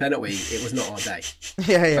German missed a penalty. It was not our day.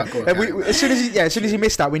 Yeah. As soon as he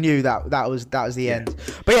missed that, we knew that was the end.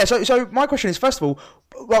 But yeah, so my question is, first of all,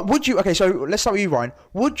 would you? Okay, so let's start with you, Ryan.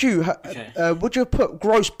 Would you have put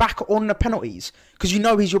Gross back on the penalties because you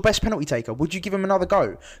know he's your best penalty taker? Would you give him another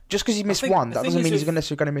go just because he missed one? That doesn't mean he's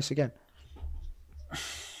necessarily going to miss again.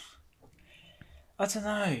 I don't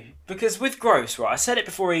know, because with Gross, right? I said it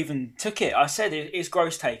before he even took it. I said, "Is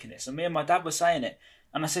Gross taking this?" And me and my dad were saying it,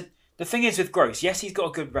 and I said, the thing is with Gross, yes, he's got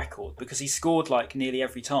a good record because he scored like nearly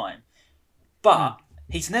every time, but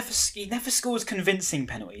he never scores convincing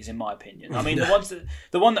penalties, in my opinion. I mean,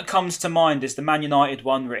 the one that comes to mind is the Man United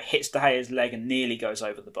one where it hits De Gea's leg and nearly goes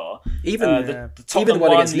over the bar. Even the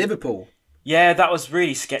one against Liverpool. Yeah, that was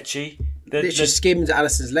really sketchy. It just skimmed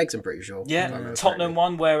Alisson's legs, I'm pretty sure. Yeah, Tottenham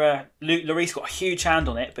one where Lloris got a huge hand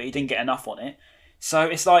on it, but he didn't get enough on it. So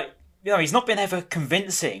it's like, he's not been ever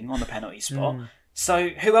convincing on the penalty spot. So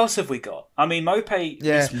who else have we got? I mean, Maupay.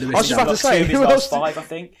 Yeah, I was just about to say who else? 5, I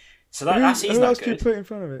think. So that's he's who not else good. do you put in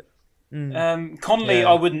front of it? Conley, yeah.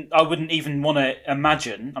 I wouldn't even want to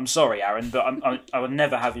imagine. I'm sorry, Aaron, but I would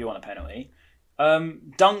never have you on a penalty.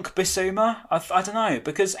 Dunk Bissouma, I don't know,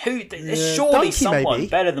 because there's surely Donkey someone maybe.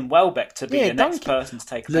 better than Welbeck to be the next person to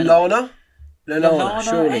take a penalty. Lallana,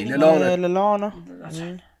 surely.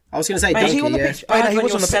 Lallana. I was going to say Donkey. Donkey, Was he on the yeah. pitch? He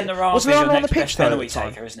was on the pitch. Was Lallana on the pitch though? Penalty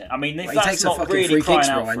taker, isn't it? I mean, if he that's takes not a fucking really free crying kicks,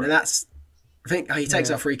 out Ryan, for and it. I think he takes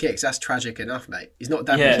our free kicks. That's tragic enough, mate. He's not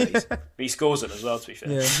damn good. But he scores them as well, to be fair.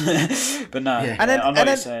 Yeah. But no, and then my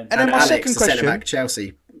Alex, second question, centre-back,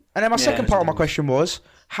 Chelsea. And then my second part of my question was,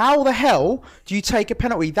 how the hell do you take a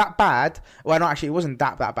penalty that bad? Well, no, actually, it wasn't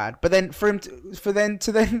that bad. But then for him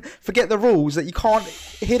to forget the rules that you can't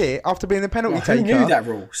hit it after being the penalty taker. Who knew that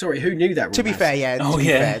rule? Sorry, who knew that rule? To be fair, yeah. Oh, to be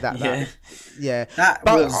yeah. fair, yeah. That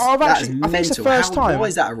but was I think it's the first time. Why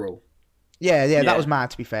is that a rule? Yeah, that was mad,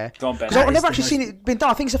 to be fair. Because I've never actually seen it been done.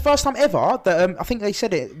 I think it's the first time ever that I think they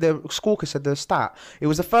said it. The Squawker said the stat. It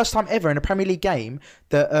was the first time ever in a Premier League game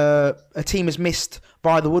that a team has missed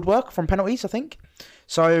by the woodwork from penalties. I think.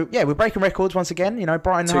 So yeah, we're breaking records once again.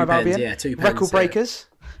 Brighton and Hove Albion, 2 pens, record breakers.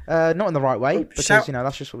 Not in the right way because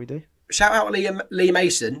that's just what we do. Shout out Lee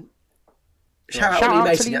Mason. Shout out Lee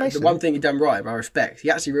Mason. The one thing he done right, I respect. He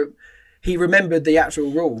actually. He remembered the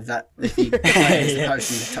actual rule that if he he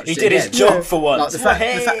did his job for once. Like the fact,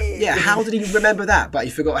 how did he remember that? But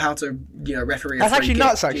he forgot how to, referee. That's actually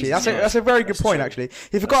nuts. Actually, that's a very good point. True. Actually,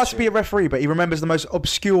 he forgot to be a referee, but he remembers the most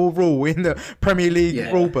obscure rule in the Premier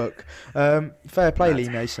League rule book. Fair play, Lee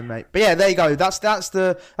Mason, mate. But yeah, there you go. That's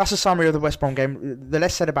the summary of the West Brom game. The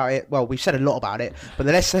less said about it, well, we've said a lot about it, but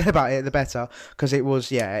the less said about it, the better. Because it was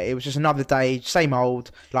just another day, same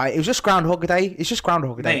old. Like it was just Groundhog Day. It's just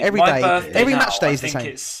Groundhog Day every day. Every match day is the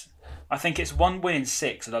same. I think it's 1 win in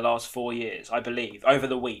 6 of the last 4 years, I believe, over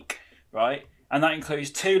the week, right? And that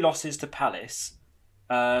includes 2 losses to Palace.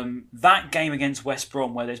 That game against West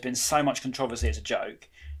Brom, where there's been so much controversy, it's a joke.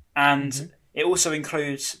 And it also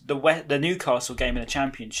includes the Newcastle game in the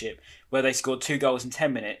Championship, where they scored 2 goals in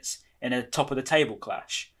 10 minutes in a top-of-the-table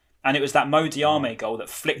clash. And it was that Mo Diarmi goal that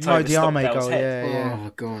flicked over Stockdale's head. Yeah.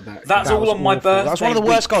 Oh, God. That's all on my birthday. That was one of the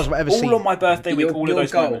worst goals I've ever seen. All on my birthday week, all of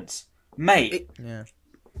those moments. Mate. Exactly.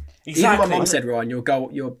 Even my mum said, Ryan,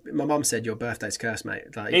 my mum said your birthday's cursed,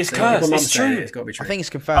 mate. Like, it's cursed. It's true. It's got to be true. I think it's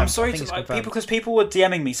confirmed. I'm sorry because people were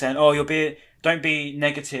DMing me saying, "Oh, don't be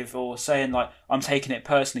negative," or saying like, "I'm taking it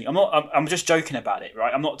personally." I'm not. I'm just joking about it,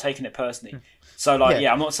 right? I'm not taking it personally. So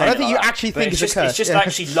I'm not saying. I don't think you actually think it's a curse. It's just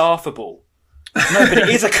actually laughable. No, but it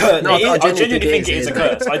is a curse. I genuinely think it is a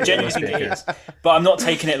curse. I genuinely think it is. But I'm not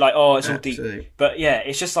taking it like, oh, it's all deep. But yeah,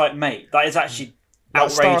 it's just like, mate, that is actually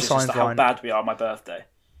outrageous as to how bad we are on my birthday.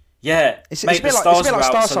 Yeah, it's a bit like star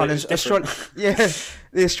signs.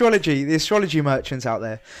 The astrology merchants out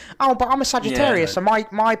there. Oh, but I'm a Sagittarius, so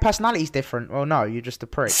my personality's different. Well, no, you're just a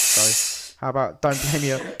prick. So how about don't blame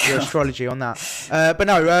your astrology on that? But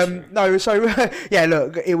no. So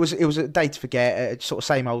look, it was a day to forget. Sort of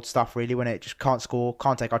same old stuff, really. When it just can't score,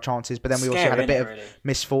 can't take our chances. But then we also had a bit of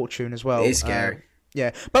misfortune as well. It is scary.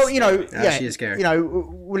 Yeah, but she is scary.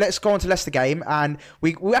 Let's go on to Leicester game, and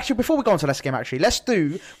we actually, before we go on to Leicester game,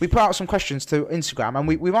 we put out some questions to Instagram, and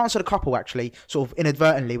we've answered a couple actually, sort of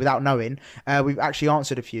inadvertently without knowing. We've actually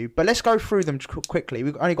answered a few, but let's go through them quickly.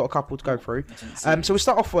 We've only got a couple to go through. So we'll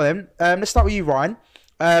start off with them. Let's start with you, Ryan.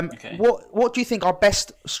 Okay. What do you think our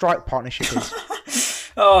best strike partnership is?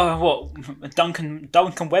 What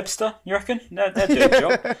Duncan Webster? You reckon? They'll do a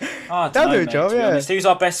job. They'll do a job. Yeah. Who's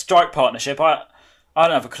our best strike partnership? I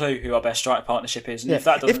don't have a clue who our best strike partnership is. And if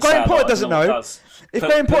that doesn't, Graham Potter doesn't know, how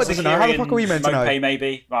the fuck are we meant to know?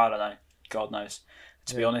 Maybe, I don't know. God knows.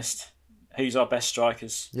 To be honest, who's our best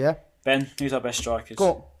strikers? Yeah, Ben. Who's our best strikers?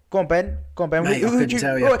 Go on, Ben. Mate, who would you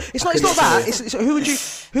tell you? It's not that. It's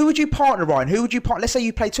who would you partner, Ryan? Who would you partner? Let's say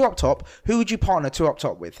you play two up top. Who would you partner two up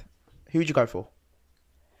top with? Who would you go for?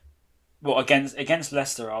 Well, against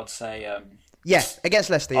Leicester, I'd say. Yeah,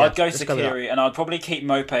 against Leicester. Yeah. I'd go Zakiri, and I'd probably keep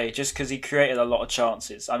Mope just because he created a lot of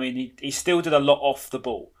chances. I mean, he still did a lot off the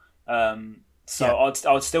ball.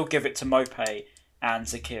 I'd still give it to Mope and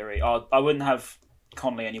Zakiri. I wouldn't have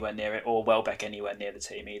Connolly anywhere near it, or Welbeck anywhere near the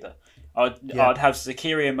team either. I'd have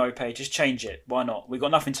Zakiri and Mope. Just change it. Why not? We've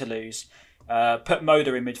got nothing to lose. Put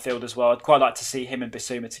Moda in midfield as well. I'd quite like to see him and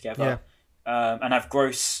Bissouma together. Yeah. And have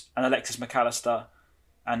Gross and Alexis McAllister,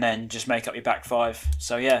 and then just make up your back five.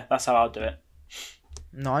 So yeah, that's how I'd do it.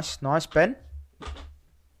 Nice, Ben.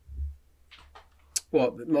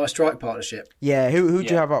 What, my strike partnership? Yeah, who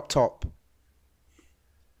do you have up top?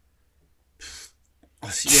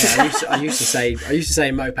 Yeah, I used to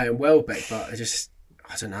say Mope and Welbeck, but I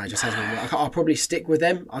don't know. It just hasn't been. I'll probably stick with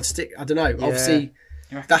them. I don't know. Yeah. Obviously,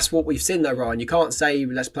 that's what we've seen though, Ryan. You can't say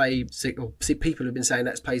let's play. Or see, people have been saying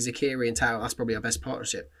let's play Zakiri and Tao. That's probably our best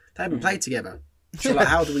partnership. They haven't played together, so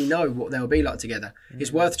how do we know what they'll be like together?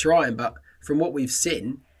 It's worth trying, but from what we've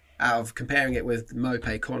seen, out of comparing it with Mope,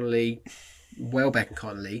 Connolly, Welbeck and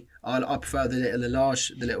Connolly, I prefer the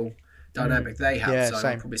little dynamic they have. Yeah, so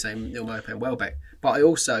same. I'd probably say Neil Mope and Welbeck. But I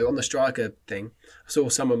also, on the striker thing, I saw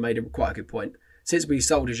someone made quite a good point. Since we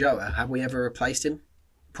sold Ajoa, have we ever replaced him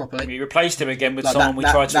properly? We replaced him again with someone we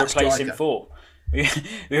tried to replace him for. We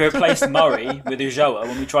replaced Murray with Ujoa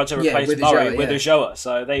when we tried to replace Murray with Ujoa.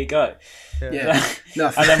 So there you go. Yeah, no,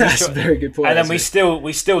 and then that's a very good point. And then we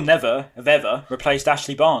still never have ever replaced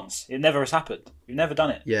Ashley Barnes. It never has happened. We've never done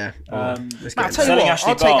it. Yeah. Selling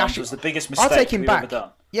Ashley Barnes was the biggest mistake we've ever done.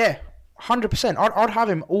 Yeah. 100%. I'd have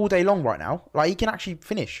him all day long right now. Like, he can actually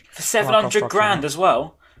finish for 700 grand as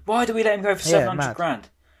well. Why do we let him go for 700 grand?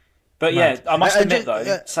 But I must admit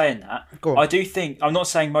saying that, I do think, I'm not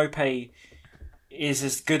saying Mope is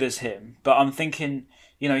as good as him, but I'm thinking,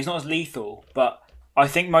 he's not as lethal, but I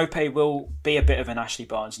think Mope will be a bit of an Ashley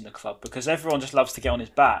Barnes in the club because everyone just loves to get on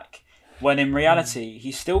his back, when in reality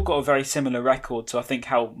he's still got a very similar record to I think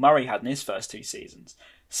how Murray had in his first 2 seasons.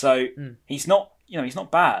 So he's not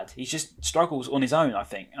bad. He just struggles on his own, I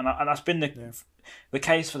think, and that's been the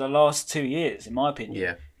case for the last 2 years, in my opinion.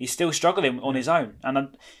 Yeah. He's still struggling on his own,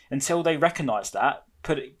 and until they recognise that,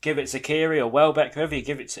 give it Zakiri or Welbeck, whoever you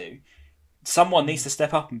give it to, someone needs to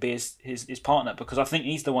step up and be his partner, because I think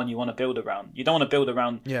he's the one you want to build around. You don't want to build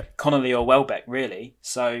around Connolly or Welbeck, really.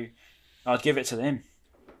 So I'd give it to him.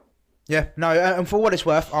 Yeah, no, and for what it's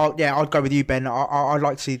worth, I'd go with you, Ben. I'd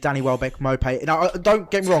like to see Danny Welbeck, Mope. Now, don't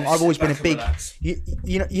get me wrong, I've always been a big,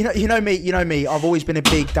 you know me. I've always been a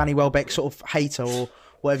big Danny Welbeck sort of hater, or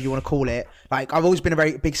whatever you want to call it. Like, I've always been a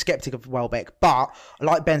very big skeptic of Welbeck, but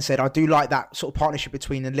like Ben said, I do like that sort of partnership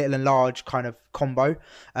between the little and large kind of combo.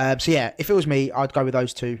 So yeah, if it was me, I'd go with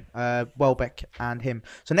those two, Welbeck and him.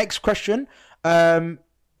 So next question. Okay,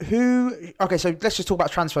 so let's just talk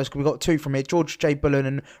about transfers, because we've got 2 from here. George J. Bullen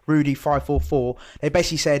and Rudy544. They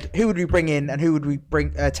basically said, who would we bring in and who would we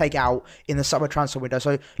take out in the summer transfer window?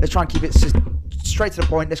 So let's try and keep it straight to the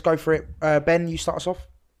point. Let's go for it. Ben, you start us off.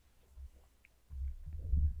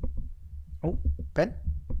 Oh, Ben?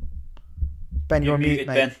 Ben, you're on mute,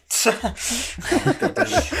 mate. Ben. Sorry,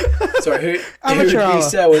 who would we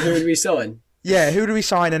sell and who would we sign? Yeah, who do we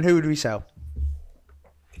sign and who would we sell?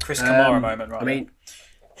 Chris Kamara moment, right? I mean,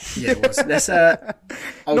 yeah, it was. Let's.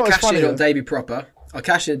 I'll cash in on Davy Proper. I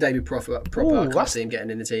can't see him getting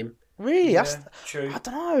in the team. Really? True. I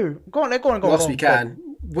don't know. Go on. Whilst we can.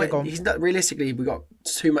 He's not, realistically, we've got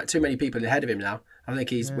too many people ahead of him now. I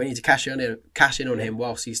think we need to cash in on him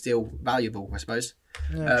whilst he's still valuable, I suppose.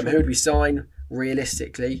 Yeah, who would we sign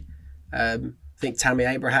realistically? I think Tammy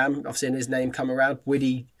Abraham. I've seen his name come around. Would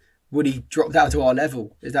he drop down to our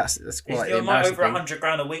level? That's quite. He's on over 100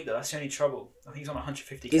 grand a week though. That's the only trouble. I think he's on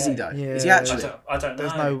 150k. Is he though? Yeah, is he actually? I don't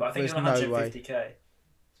know. But I think he's on 150k.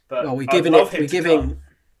 But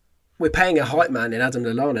we're we're paying a hype man in Adam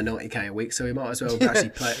Lallana 90k a week, so we might as well actually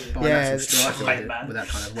buy an actual striker with that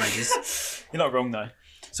kind of wages. You're not wrong though.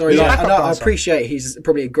 Sorry, I appreciate he's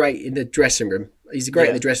probably great in the dressing room. He's great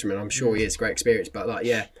in the dressing room. I'm sure he is, great experience. But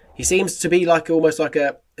he seems to be like almost like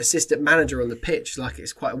a assistant manager on the pitch. Like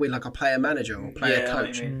it's quite weird, like a player manager or player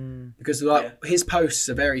coach. Because his posts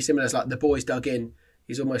are very similar. It's like the boys dug in.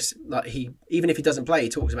 He's almost like even if he doesn't play, he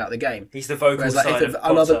talks about the game. He's the vocal Whereas, side of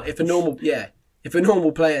Potter. If a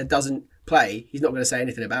normal player doesn't play, he's not going to say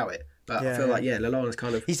anything about it. But I feel like Lallana's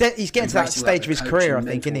kind of he's getting to that stage of his career, I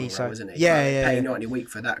think, isn't he? So paying 90 a week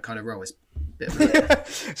for that kind of role is a bit of a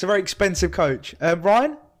it's a very expensive coach.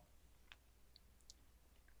 Ryan?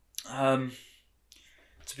 To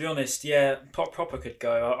be honest, Popper could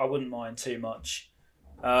go. I wouldn't mind too much.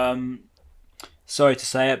 Sorry to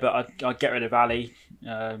say it, but I'd get rid of Ali.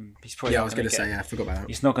 He's probably I was going to say, I forgot about that.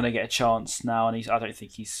 He's not going to get a chance now, and I don't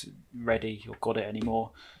think he's ready or got it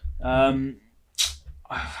anymore.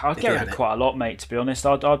 I'd get rid of quite a lot, mate, to be honest.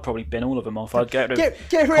 I'd probably bin all of them off. I'd get rid of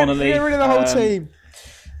Connolly. Get rid of the whole team.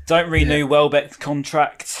 Don't renew Welbeck's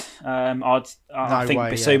contract. I think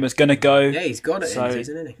Bissouma's going to go. Yeah, he's got it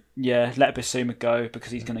isn't he? Yeah, let Bissouma go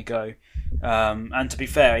because he's going to go. And to be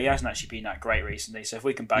fair, he hasn't actually been that great recently. So if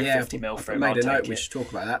we can bag 50 mil for him, I'll take it. We should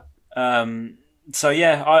talk about that. I'd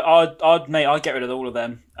get rid of all of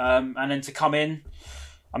them. And then to come in,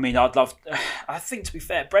 I mean, I think to be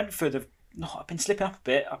fair, Brentford have been slipping up a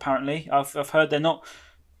bit. Apparently, I've heard they're not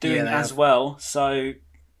doing as well. So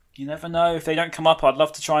you never know if they don't come up. I'd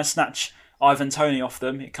love to try and snatch Ivan Toney off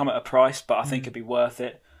them. It'd come at a price, but I think it'd be worth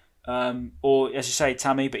it. Or as you say,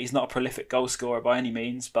 Tammy, but he's not a prolific goal scorer by any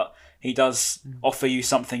means. But he does offer you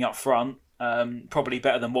something up front, probably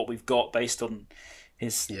better than what we've got based on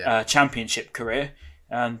his championship career.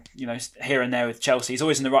 And here and there with Chelsea, he's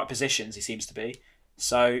always in the right positions. He seems to be.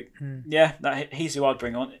 So he's who I'd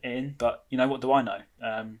bring in. But what do I know?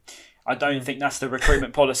 I don't think that's the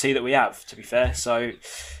recruitment policy that we have, to be fair. So,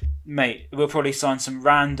 mate, we'll probably sign some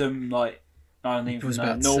random I don't even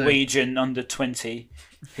know, Norwegian under 20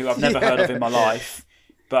 who I've never heard of in my life.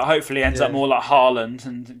 But hopefully ends up more like Haaland,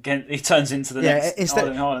 and again he turns into the next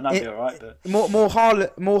Haaland. That'd be all right. But more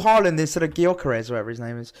Haaland instead of Gyökeres, whatever his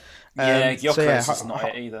name is. Gyökeres is not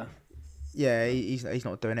it either. Yeah, he's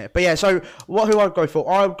not doing it. But yeah, so who I'd go for?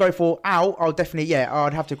 I would go for out. I'll definitely,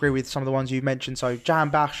 I'd have to agree with some of the ones you mentioned. So Jahan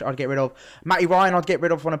Bash, I'd get rid of. Matty Ryan, I'd get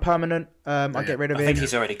rid of on a permanent. I'd get rid of him. I think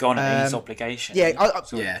he's already gone. His obligation.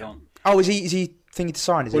 Gone. Oh, is he thinking to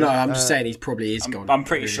sign? No, I'm just saying he probably is gone. I'm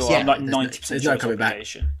pretty sure. I'm like 90% sure he's coming back.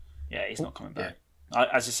 Yeah, he's not coming back.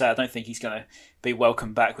 As I say, I don't think he's going to be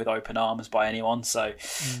welcomed back with open arms by anyone. So,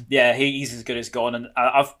 he's as good as gone. And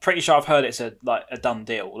I'm pretty sure I've heard it's a done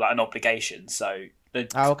deal, like an obligation. So,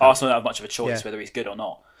 Arsenal don't have much of a choice whether he's good or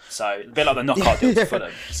not. So, a bit like the knockout deal for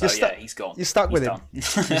Fulham. So, he's gone. You're stuck with him. You're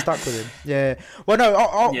stuck with him. Yeah. Well,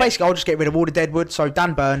 no, basically, I'll just get rid of all the Deadwood. So,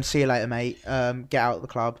 Dan Burn, see you later, mate. Get out of the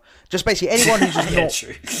club. Just basically anyone who's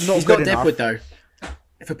just not he's good not enough. Deadwood, though.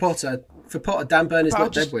 For Potter, Dan Burn is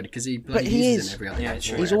not Deadwood because he uses him every other game.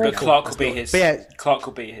 True. He's but Clark will be his. Clark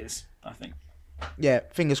will be his, I think. Yeah,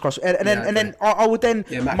 fingers crossed. And then I would then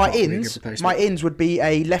my ins would be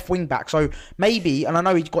a left wing back. So maybe, and I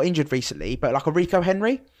know he got injured recently, but like a Rico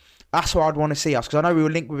Henry, that's what I'd want to see us, because I know we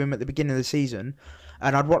were linked with him at the beginning of the season,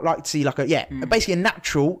 and I'd like to see like basically a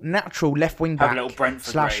natural left wing back. Have a little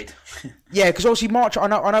Brentford raid. Because obviously March. I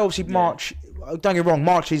know obviously March. Don't get me wrong,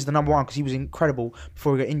 March is the number one because he was incredible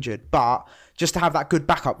before he got injured. But just to have that good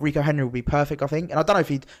backup, Rico Henry would be perfect, I think. And I don't know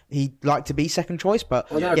if he'd like to be second choice, but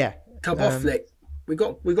Kabovnik. We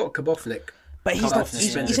got Kabovnik. But he's not.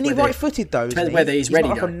 Isn't he right-footed though? Depends whether he's ready.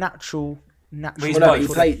 Not like a natural. He's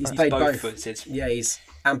played both. Yeah, he's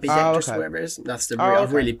ambidextrous, whatever it is. That's the.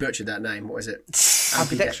 I've really butchered that name. What is it?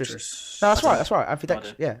 Ambidextrous. No, that's right.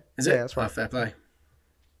 Ambidextrous. Yeah. Is it? That's right. Fair play.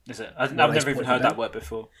 Is it? I've never even heard that word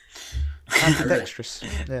before. Ambidextrous.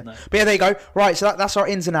 Yeah. No. But there you go. Right, so that's our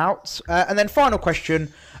ins and outs. And then final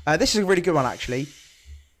question. This is a really good one, actually.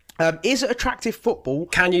 Is attractive football?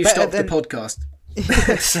 Can you stop the podcast?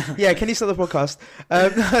 Yeah, can you stop the podcast?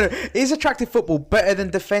 Is attractive football better than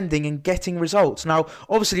defending and getting results? Now,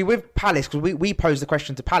 obviously, with Palace, because we posed the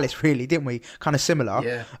question to Palace, really, didn't we? Kind of similar.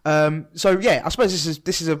 Yeah. I suppose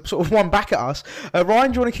this is a sort of one back at us.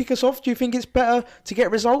 Ryan, do you want to kick us off? Do you think it's better to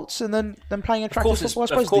get results and than playing attractive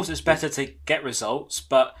football? Of course, it's better to get results,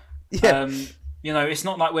 but it's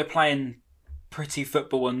not like we're playing pretty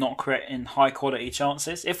football and not creating high quality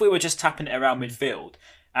chances. If we were just tapping it around midfield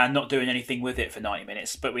and not doing anything with it for 90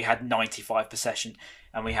 minutes, but we had 95 possession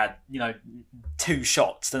and we had 2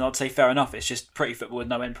 shots, then I'd say fair enough. It's just pretty football with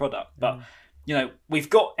no end product. But we've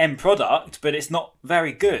got end product, but it's not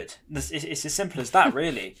very good. It's as simple as that,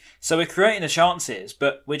 really. So we're creating the chances,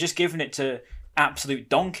 but we're just giving it to absolute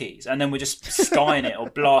donkeys, and then we're just skying it or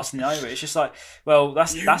blasting it over. It's just like, well,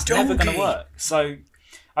 that's never going to work. So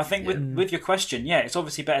I think with your question, it's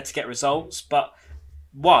obviously better to get results, but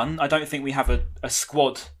one, I don't think we have a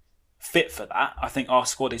squad fit for that. I think our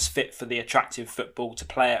squad is fit for the attractive football to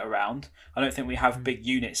play it around. I don't think we have big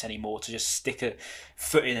units anymore to just stick a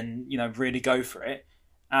foot in and really go for it.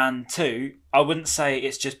 And two, I wouldn't say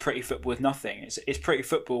it's just pretty football with nothing. It's pretty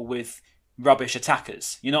football with rubbish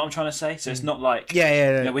attackers. You know what I'm trying to say? So it's not like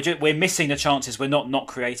we're missing the chances. We're not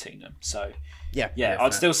creating them. So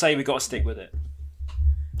I'd still say we got to stick with it.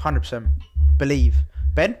 100%. Believe.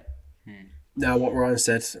 Ben? Now, what Ryan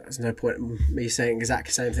said, there's no point in me saying exactly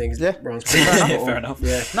the same thing as Ryan's. Fair enough.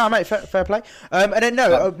 Yeah. No, mate, fair play. And then,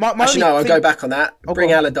 I'll go back on that.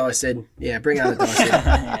 Bring Allardyce in. Yeah, bring Allardyce in.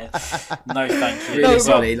 No, thank you.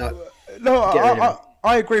 Really,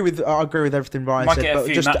 I agree with everything Ryan might said. Get a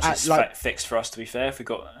few just matches fixed for us, to be fair. If we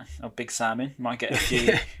got a big Sam in, might get a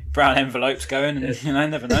few brown envelopes going, and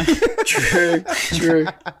never know. True.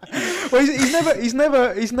 Well, he's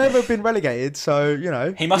never been relegated, so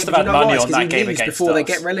he must have had money on that game against before us. They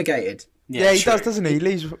get relegated. Yeah, he does, doesn't he? He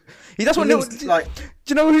leaves. He does what Neil.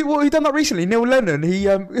 Do you know what he done that recently? Neil Lennon.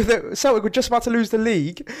 Celtic were just about to lose the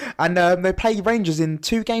league, and they play Rangers in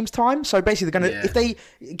 2 games time. So basically, they're gonna if they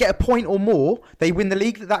get a point or more, they win the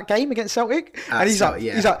league that game against Celtic. And he's like,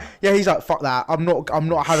 fuck that. I'm not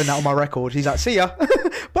having that on my record. He's like, see ya.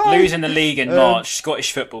 Bye. Losing the league in March,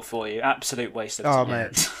 Scottish football for you, absolute waste of time. Oh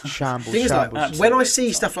man, shambles. When I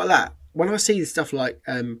see stuff like that,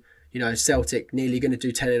 Celtic nearly going to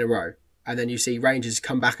do 10 in a row, and then you see Rangers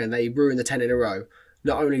come back and they ruin the 10 in a row.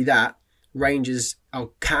 Not only that, Rangers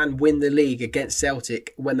can win the league against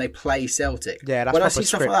Celtic when they play Celtic. Yeah, that's when I see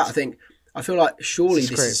stuff like that, I feel like surely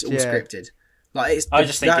this is all scripted. Like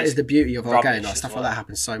that is the beauty of our game. Like, stuff like that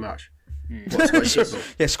happens so much. Scottish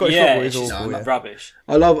football is awful. Rubbish.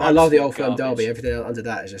 I love the Old Firm derby. Everything under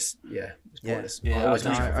that is just it's pointless.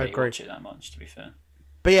 I agree. Watch it that much, to be fair.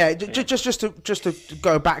 But just to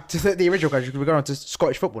go back to the original question, we're going on to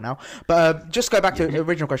Scottish football now. But just go back to the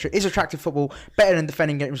original question: is attractive football better than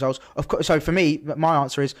defending, getting results? Of course. So for me, my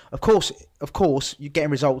answer is of course. You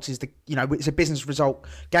getting results is it's a business result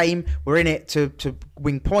game. We're in it to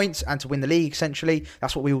win points and to win the league. Essentially,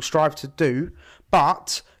 that's what we all strive to do.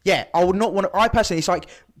 But I would not want to. I personally, it's like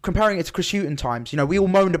comparing it to Chris Hughton times. We all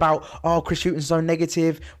moaned about, Chris Hughton's so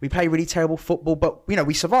negative. We play really terrible football, but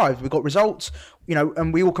we survived. We got results.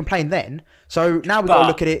 And we all complained then. So now we've got to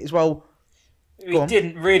look at it as well. We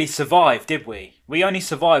didn't really survive, did we? We only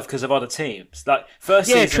survived because of other teams. Like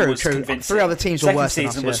first season was convincing. 3 other teams were worse.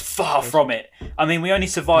 Second season was far from it. I mean, we only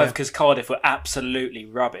survived because Cardiff were absolutely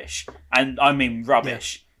rubbish, and I mean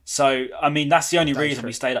rubbish. Yeah. So I mean, that's the only reason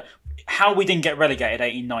we stayed up. How we didn't get relegated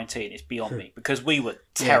 18-19 is beyond me, because we were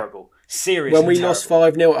terrible. Seriously, when we lost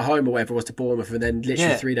 5-0 at home or whatever it was to Bournemouth, and then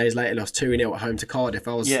literally 3 days later lost 2-0 at home to Cardiff,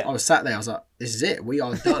 I was sat there. I was like, "This is it. We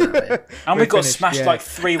are done." And we got smashed like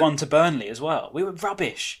 3-1 to Burnley as well. We were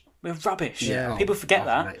rubbish. Yeah. People forget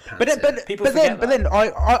that. Mate, but then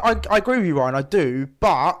I agree with you, Ryan. I do.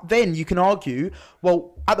 But then you can argue,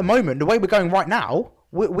 well, at the moment, the way we're going right now,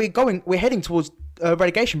 we're heading towards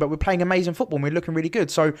relegation, but we're playing amazing football and we're looking really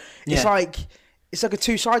good. So it's like a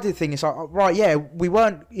two-sided thing. It's like, right, we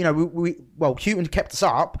weren't, Hughton kept us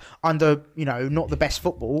up under, not the best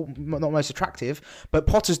football, not most attractive, but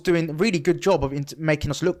Potter's doing a really good job of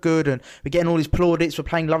making us look good, and we're getting all these plaudits, we're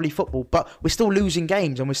playing lovely football, but we're still losing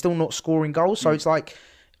games and we're still not scoring goals. So it's like,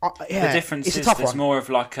 the difference is there's more of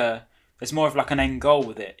like an end goal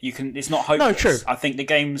with it. It's not hopeless. No, true. I think the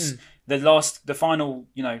games, the final,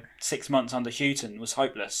 6 months under Hughton was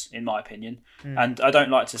hopeless in my opinion, and I don't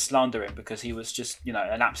like to slander him because he was just an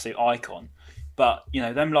absolute icon. But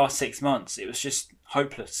them last 6 months, it was just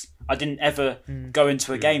hopeless. I didn't ever go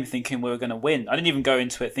into a game thinking we were going to win. I didn't even go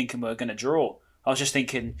into it thinking we were going to draw. I was just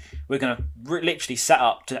thinking we're going to literally set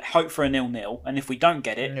up to hope for a 0-0, and if we don't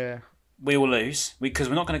get it, we will lose because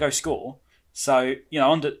we're not going to go score. So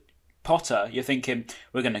under Potter, you're thinking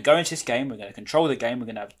we're going to go into this game, we're going to control the game, we're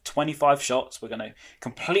going to have 25 shots, we're going to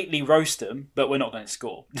completely roast them, but we're not going to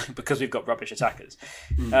score because we've got rubbish attackers.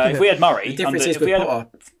 If we had Murray, the difference is with Potter.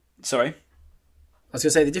 Sorry, I was going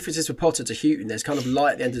to say the difference is with Potter to Hughton. There's kind of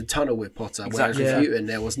light at the end of the tunnel with Potter, whereas with Hughton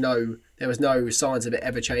there was no signs of it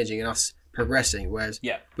ever changing and us progressing. Whereas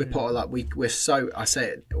with Potter, like we're so, I say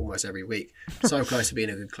it almost every week, so close to being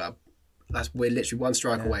a good club. We're literally one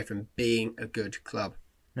strike away from being a good club.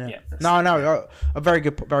 No, a very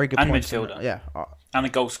good and point. Midfielder, and a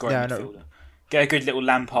goal scoring midfielder. Get a good little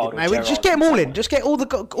Lampard. Mate, just get them all in. Just get all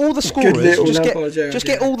the scorers. Just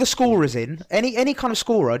get all the scorers in. Any kind of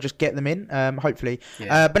scorer, just get them in. Hopefully.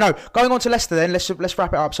 Yeah. But no, going on to Leicester then. Let's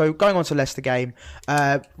wrap it up. So going on to Leicester game.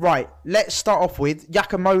 Right. Let's start off with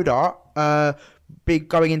Yaka Moda. Big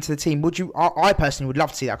going into the team. Would you? I personally would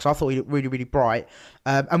love to see that because I thought he looked really, really bright.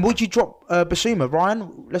 And would you drop Basuma,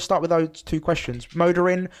 Ryan? Let's start with those two questions.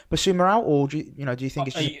 Moda in, Basuma out, or do you think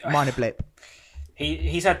it's just a minor blip?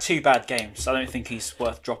 He's had 2 bad games. I don't think he's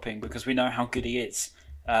worth dropping because we know how good he is.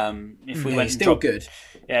 If we went and dropped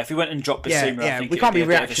Basuma, I think it would be a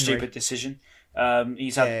bit of a stupid decision.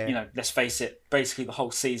 He's had, let's face it, basically the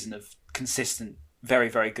whole season of consistent, very,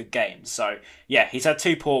 very good games. So, yeah, he's had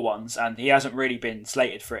 2 poor ones and he hasn't really been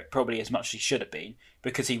slated for it probably as much as he should have been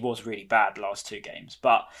because he was really bad the last 2 games.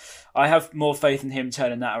 But I have more faith in him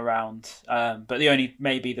turning that around. But the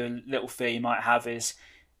little fear you might have is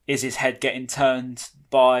his head getting turned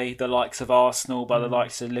by the likes of Arsenal, by the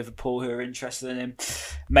likes of Liverpool who are interested in him?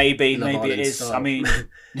 Maybe it is. Style. I mean,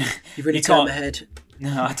 you really turned the head.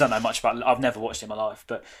 No, I don't know much about. I've never watched him in my life,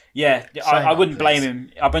 but yeah, I wouldn't blame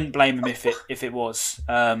him. I wouldn't blame him if it was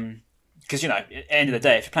because at the end of the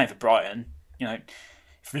day, if you're playing for Brighton,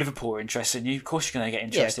 if Liverpool are interested in you, of course you're going to get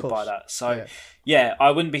interested by that. So yeah,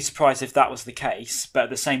 I wouldn't be surprised if that was the case. But at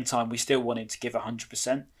the same time, we still want him to give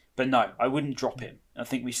 100%. But no, I wouldn't drop him. I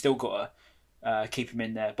think we still got to keep him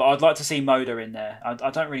in there. But I'd like to see Moda in there. I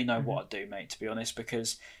don't really know what I'd do, mate, to be honest,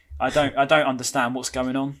 because I don't understand what's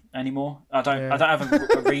going on anymore. I don't have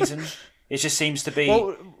a reason. It just seems to be.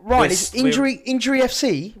 Well, right, it's injury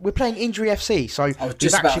FC. We're playing injury FC, so we've actually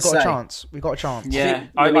got a chance. We've got a chance. Yeah,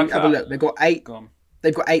 I mean, have a look. They've got 8.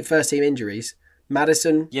 They've got 8 first-team injuries.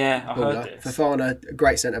 Madison, I heard this. Fofana, a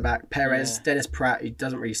great centre back. Perez, Dennis Pratt, who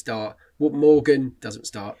doesn't really start. Morgan doesn't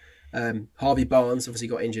start. Harvey Barnes obviously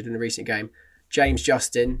got injured in the recent game. James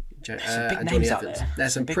Justin and Johnny Evans.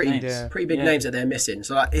 There's some pretty big names that they're missing.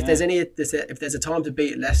 So if there's a time to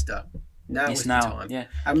beat Leicester, now is the time. Yeah.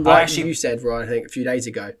 And like you said, Ryan, I think a few days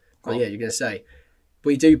ago. Well, you're going to say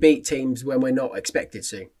we do beat teams when we're not expected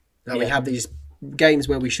to. We have these games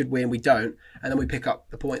where we should win, we don't, and then we pick up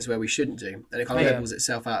the points where we shouldn't do, and it kind of levels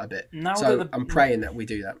itself out a bit. I'm praying that we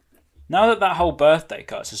do that. Now that whole birthday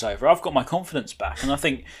curse is over, I've got my confidence back, and I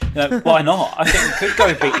think, why not? I think we could go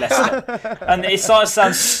and beat Leicester. And it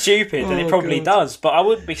sounds stupid, and it probably does, but I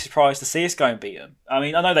wouldn't be surprised to see us go and beat them. I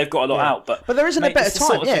mean, I know they've got a lot out, but there isn't a better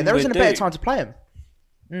time. There isn't a better time to play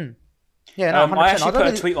them. Yeah, no, I actually put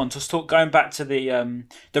a tweet on to going back to the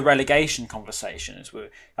relegation conversation,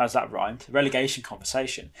 as that rhymed, relegation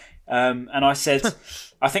conversation, and I said,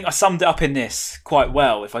 I think I summed it up in this quite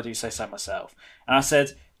well, if I do say so myself, and I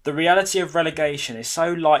said, the reality of relegation is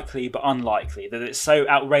so likely but unlikely that it's so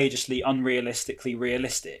outrageously, unrealistically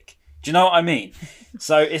realistic. Do you know what I mean?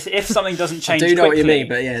 So if something doesn't change quickly... I do know what you mean,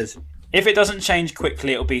 but yes. If it doesn't change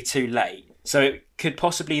quickly, it'll be too late. So it could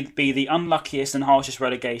possibly be the unluckiest and harshest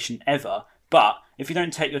relegation ever, but if you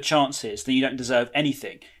don't take your chances, then you don't deserve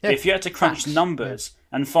anything. Yeah. If you had to crunch numbers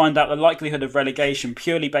and find out the likelihood of relegation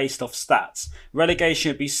purely based off stats, relegation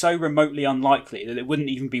would be so remotely unlikely that it wouldn't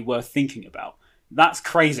even be worth thinking about. That's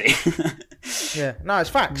crazy. Yeah, no, it's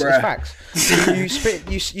facts. Bruh. It's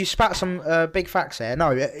facts. You spat some big facts there.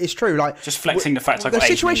 No, it's true. Like just flexing the fact I got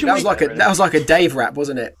situation. That was like a Dave rap,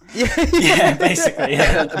 wasn't it? Yeah, basically.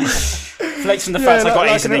 Yeah. Flexing the fact I got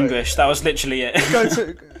A's in English. That was literally it.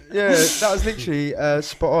 That was literally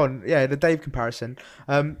spot on. Yeah, the Dave comparison.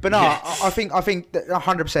 But no, I think that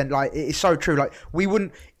 100%. Like it's so true. Like we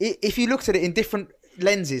wouldn't if you looked at it in different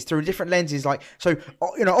lenses, through different lenses, like, so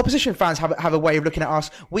opposition fans have a way of looking at us,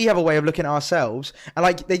 we have a way of looking at ourselves, and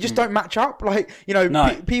like they just don't match up. Like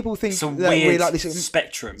people think that we're like this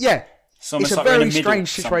spectrum. It's a very strange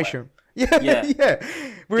situation. Yeah.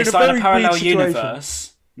 We're in a very parallel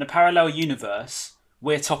universe. In a parallel universe,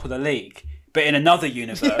 we're top of the league, but in another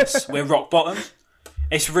universe, we're rock bottom.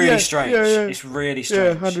 It's really strange. It's really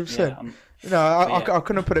strange. 100%. I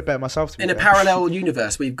couldn't put it better myself. In a parallel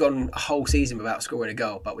universe, we've gone a whole season without scoring a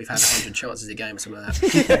goal, but we've had 100 chances a game or something like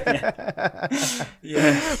that.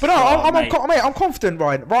 But no, I'm confident,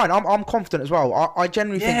 Ryan. I'm confident as well. I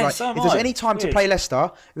genuinely think if there's any time to play Leicester,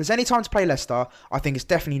 I think it's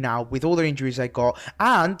definitely now with all the injuries they got,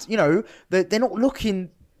 and they're not looking.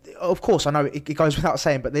 Of course, I know it goes without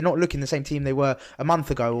saying, but they're not looking the same team they were a month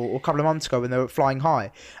ago or a couple of months ago when they were flying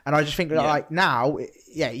high. And I just think that now,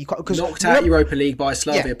 you got knocked out Europa League by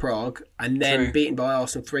Slavia Prague and then beaten by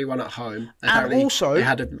Arsenal 3-1 at home. And also they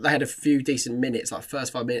had a few decent minutes. Like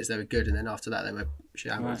first 5 minutes they were good, and then after that they were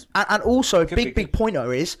shit. And also, big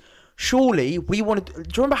pointer is, surely we wanted. Do you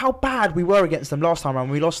remember how bad we were against them last time around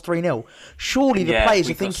when we lost 3-0? Surely the players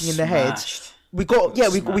are thinking in their heads, we've got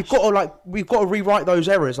to rewrite those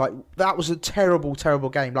errors. Like that was a terrible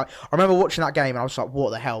game. Like I remember watching that game and I was like,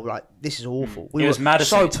 what the hell? Like this is awful. It was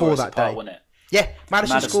Maddison so poor that day, wasn't it? Yeah,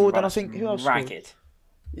 Maddison scored, and I think who else ragged. scored?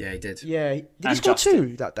 Yeah, he did. Yeah, did he score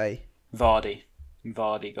two that day? Vardy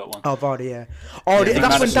got one. Oh, Vardy, yeah. Oh, yeah,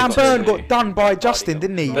 that's when Dan Burn got done by Justin,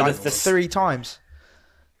 didn't he? Like the 3 times.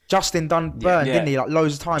 Justin done Burn, didn't he? Like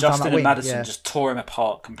loads of times. Justin down that and Maddison yeah. just tore him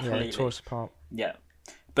apart completely. Yeah, tore us apart. Yeah.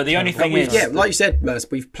 But the only thing is... Yeah, like you said, Merce,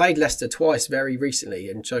 we've played Leicester twice very recently,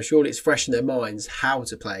 and so surely it's fresh in their minds how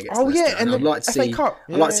to play against Leicester. Yeah, and I'd like to see... Cup.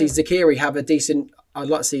 I'd like to see Zakiri have a decent... I'd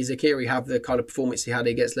like to see Zakiri have the kind of performance he had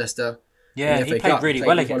against Leicester. Yeah, he played really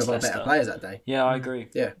well against Leicester. One of our better players that day. Yeah, I agree.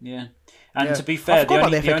 Yeah. And to be fair, the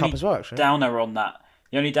only well, downer on that,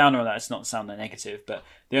 it's not sounding negative, but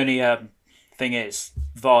the only thing is,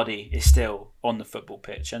 Vardy is still on the football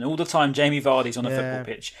pitch, and all the time Jamie Vardy's on the football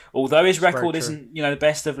pitch. Although his record isn't, the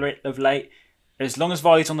best of late, as long as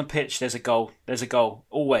Vardy's on the pitch, there's a goal. There's a goal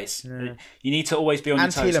always. Yeah. You need to always be on your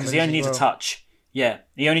toes because he only needs a touch. Yeah,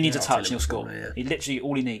 he only needs a touch and he'll score. He literally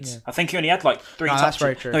all he needs. I think he only had like 3 touches. That's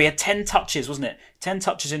very true. No, he had 10 touches, wasn't it? 10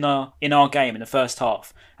 touches in our game in the first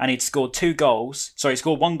half, and he'd scored 2 goals. Sorry, he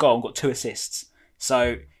scored 1 goal and got 2 assists.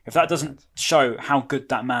 So if that doesn't show how good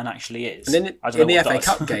that man actually is, and in the FA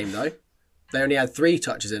Cup game though, they only had 3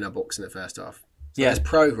 touches in our box in the first half. So there's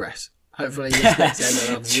progress. Hopefully, this next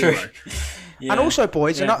end of Euro. Yeah. And also,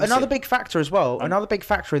 boys, another big factor as well. Another big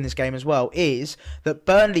factor in this game as well is that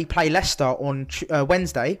Burnley play Leicester on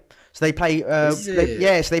Wednesday. So they play,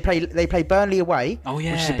 they play Burnley away, which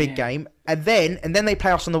is a big game, and then they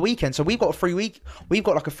play us on the weekend. So we've got a free week. We've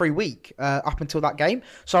got like a free week up until that game.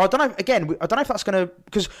 So I don't know. Again, I don't know if that's gonna,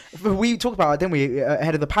 because we talked about it, didn't we,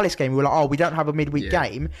 ahead of the Palace game? We were like, oh, we don't have a midweek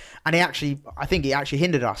game, and I think it actually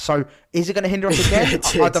hindered us. So is it going to hinder us again?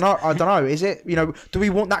 I don't know. Is it? Do we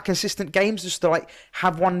want that consistent games just to like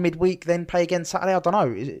have one midweek then play again Saturday? I don't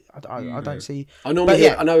know. Is it? I don't see. I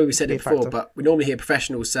know we said it before, but we normally hear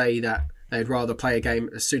professionals say that they'd rather play a game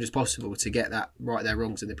as soon as possible to get that right their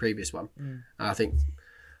wrongs in the previous one. I think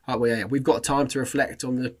we've got time to reflect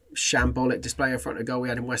on the shambolic display in front of goal we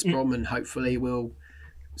had in West Brom, and hopefully we'll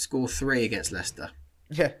score 3 against Leicester.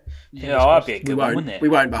 Yeah, that'd be a good one, wouldn't it? We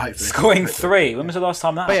won't, but hopefully scoring 3. When was the last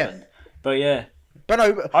time that happened? But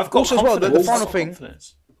no, I've got also as well the final thing.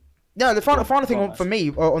 No, the final thing for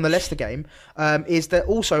me on the Leicester game is that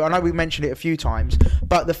also, I know we mentioned it a few times,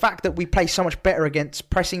 but the fact that we play so much better against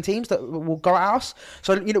pressing teams that will go at us.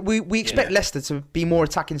 So, we expect Leicester to be more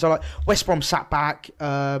attacking. So, like, West Brom sat back,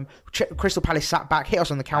 Crystal Palace sat back, hit us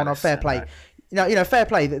on the counter, fair play. Fair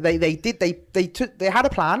play. They had a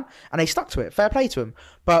plan and they stuck to it. Fair play to them.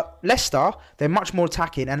 But Leicester, they're much more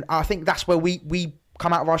attacking, and I think that's where we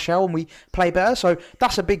come out of our shell and we play better. So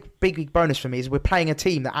that's a big bonus for me, is we're playing a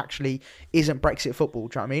team that actually isn't Brexit football.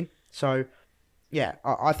 Do you know what I mean? So yeah,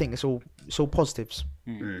 I think it's all positives.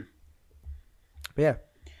 But yeah,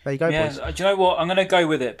 there you go, boys. Do you know what? I'm going to go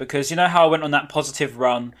with it because you know how I went on that positive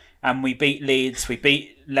run and we beat Leeds, we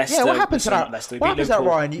beat Leicester. Yeah, what happened to that? What happened to that,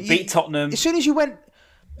 Ryan? We beat Tottenham. As soon as you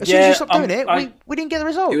stopped doing it, we didn't get the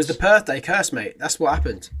results. It was the birthday curse, mate. That's what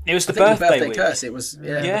happened. It was the birthday curse. It was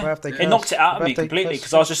the birthday curse. It knocked it out of me completely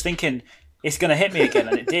because I was just thinking it's going to hit me again,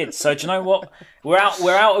 and it did. So do you know what? We're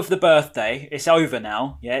out of the birthday. It's over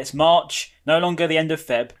now. Yeah, it's March. No longer the end of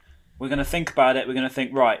Feb. We're going to think about it. We're going to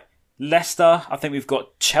think, right, Leicester. I think we've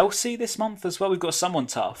got Chelsea this month as well. We've got someone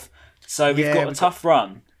tough. So we've got a tough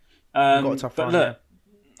run. We've got a tough run. Look.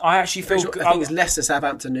 I actually feel. I think it's Leicester,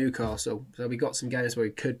 Southampton, Newcastle. So we got some games where we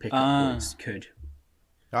could pick up points.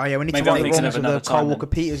 Oh yeah, we need to right the wrongs of the Kyle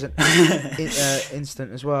Walker-Peters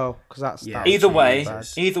instant as well, because that's either way,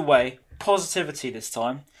 positivity this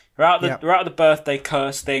time. We're out of the birthday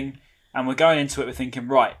curse thing, and we're going into it. We're thinking,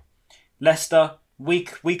 right, Leicester,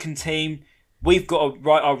 weakened team. We've got to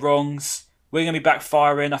right our wrongs. We're going to be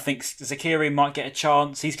backfiring. I think Zakiri might get a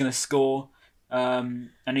chance. He's going to score.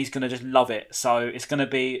 And he's going to just love it. So it's going to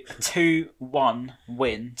be a 2-1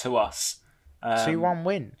 win to us. 2-1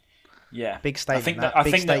 win? Yeah. Big statement. I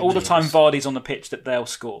think that all the time Vardy's on the pitch that they'll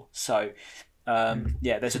score. So,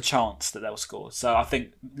 there's a chance that they'll score. So I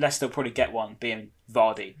think Leicester will probably get one, being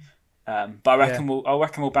Vardy. But I reckon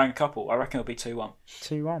we'll bang a couple. I reckon it'll be 2-1.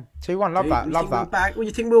 2-1. Love that.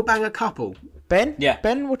 You think we'll bang a couple? Ben? Yeah.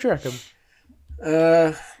 Ben, what do you reckon?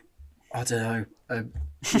 I don't know.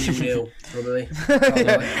 2-0 probably.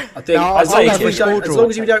 I think as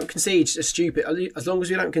long as we don't concede a stupid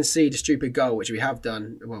goal, which we have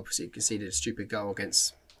done. Well, obviously conceded a stupid goal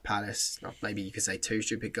against Palace. Maybe you could say 2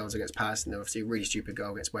 stupid goals against Palace, and obviously a really stupid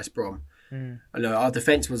goal against West Brom. I know our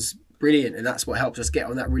defence was brilliant, and that's what helped us get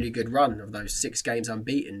on that really good run of those 6 games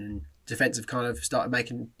unbeaten. And defence have kind of started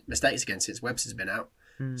making mistakes again since Webster's been out.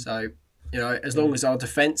 So, as long as our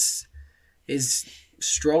defence is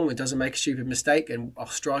strong and doesn't make a stupid mistake, and our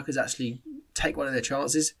strikers actually take one of their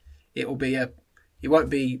chances, there won't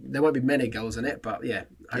be many goals in it, but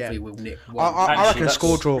hopefully we'll nick one. I reckon a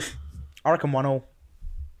score draw. I reckon 1-1.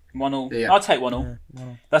 1-1. Yeah. I'll take 1-1.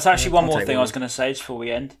 That's actually one more thing I was going to say just before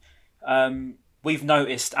we end. We've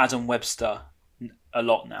noticed Adam Webster a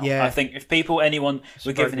lot now. Yeah. I think if anyone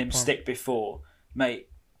were giving him stick before, mate,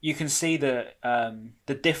 you can see the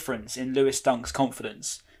difference in Lewis Dunk's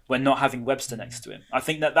confidence when not having Webster next to him. I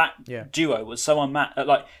think that duo was so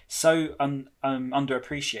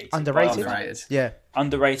underappreciated. Underrated. Yeah.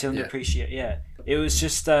 Underrated, underappreciated. Yeah. It was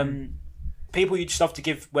just people you just have to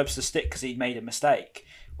give Webster stick because he made a mistake.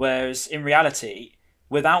 Whereas in reality,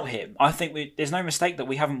 without him, I think there's no mistake that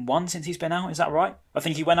we haven't won since he's been out. Is that right? I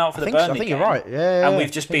think he went out for the Burnley game. I think you're right. Yeah. And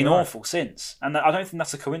we've just been awful since. And I don't think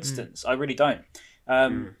that's a coincidence. I really don't.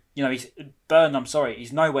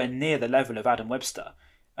 He's nowhere near the level of Adam Webster.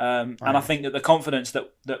 And I think that the confidence that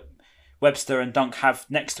Webster and Dunk have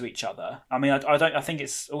next to each other, I mean, I think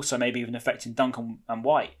it's also maybe even affecting Dunk and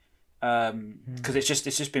White. Because it's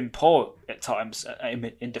just been poor at times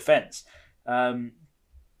in defence. I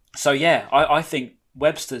think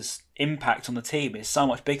Webster's impact on the team is so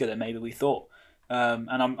much bigger than maybe we thought. And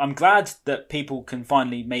I'm glad that people can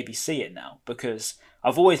finally maybe see it now, because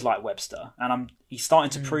I've always liked Webster and he's starting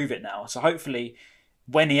to prove it now. So hopefully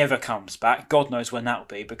when he ever comes back, God knows when that'll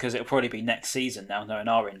be, because it'll probably be next season now, knowing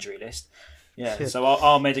our injury list. Yeah, so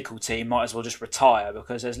our medical team might as well just retire,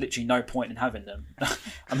 because there's literally no point in having them.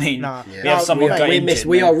 I mean, we have someone get injured.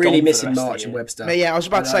 We are really missing March and Webster. But I was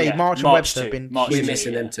about to say, March and Webster have been... We're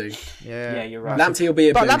missing them too. Yeah, you're right. Lamptey will be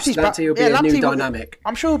a boost. Lamptey will be a new dynamic.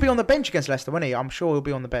 I'm sure he'll be on the bench against Leicester, won't he? I'm sure he'll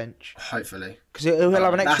be on the bench. Hopefully. Because he'll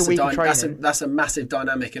have an extra week of training. That's a massive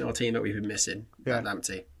dynamic in our team that we've been missing,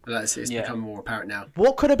 Lamptey. It's become more apparent now.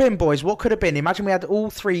 What could have been, boys? What could have been? Imagine we had all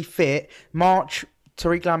three fit. March,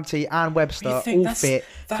 Tariq Lamptey and Webster all fit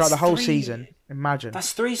throughout the whole season. Imagine.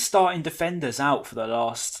 That's 3 starting defenders out for the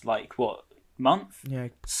last, month. Yeah.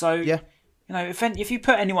 So, if you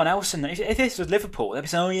put anyone else in there, if this was Liverpool, they'd be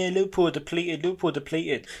saying, Liverpool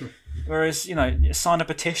depleted. Whereas, sign a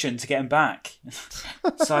petition to get him back.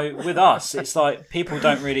 So, with us, it's like people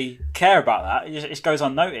don't really care about that. It goes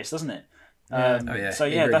unnoticed, doesn't it?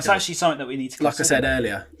 That's actually something that we need to consider. Like I said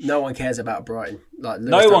earlier, no one cares about Brighton.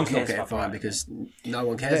 No one cares about Brighton because no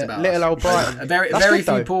one cares about little us. Old Brighton. A very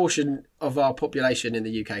few portion of our population in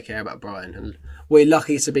the UK care about Brighton, and we're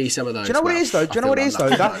lucky to be some of those. Do you know what it is though?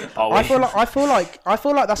 I feel like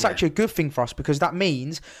that's actually a good thing for us, because that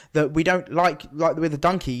means that we don't like with the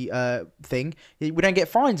donkey thing, we don't get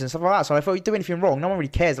fines and stuff like that. So if we do anything wrong, no one really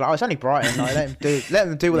cares. It's only Brighton. Let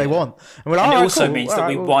them do what they want. And it also means that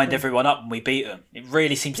we wind everyone up when we beat them. It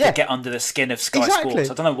really seems to get under the skin of Sky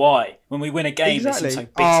Sports. I don't know why. When we win a game, it seems so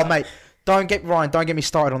bitter. Oh mate. Don't get me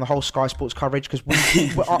started on the whole Sky Sports coverage, because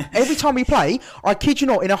every time we play, I kid you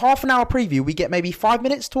not, in a half an hour preview, we get maybe 5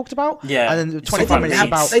 minutes talked about, and then 25 minutes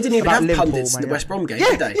about. They didn't even have pundits in the West Brom game,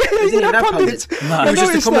 did they? They didn't even have pundits. No. It was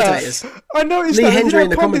just the commentators. I noticed Lee Hendry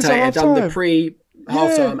and the commentator done the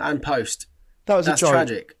pre-half-time and post. That's a joke.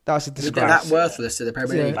 Tragic. That's a disgrace. That worthless to the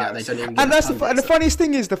Premier League that they don't even. And the funniest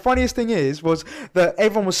thing is was that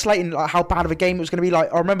everyone was slating how bad of a game it was going to be.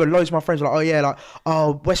 I remember loads of my friends were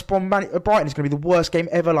West Brom Brighton is going to be the worst game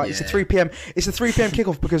ever. It's a 3 p.m.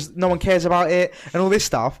 kickoff because no one cares about it and all this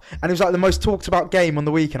stuff. And it was the most talked about game on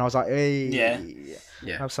the week. And I was like, hey.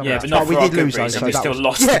 Yeah, but not we did lose. So we still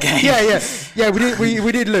lost the game.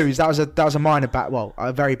 We did lose. That was a minor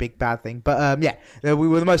a very big bad thing. But we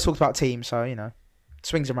were the most talked about team. So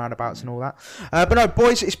swings and roundabouts and all that. But no,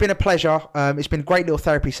 boys, it's been a pleasure. It's been a great little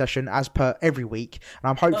therapy session as per every week, and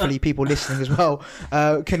I'm hopefully people listening as well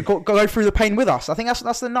can go through the pain with us. I think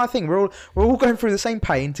that's the nice thing. We're all going through the same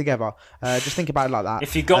pain together. Just think about it like that.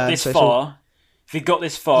 If you got this far. If you got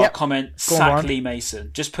this far, comment sack Lee Mason.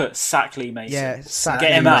 Just put sack Lee Mason. Yeah, sack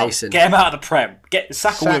Get him out. Mason. Get him out of the Prem.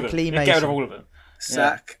 Sack all of them. Get rid of all of them.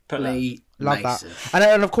 Sack Lee Love Mason. That.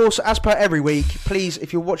 And of course, as per every week, please,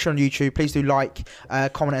 if you're watching on YouTube, please do like,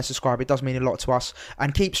 comment and subscribe. It does mean a lot to us.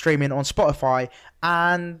 And keep streaming on Spotify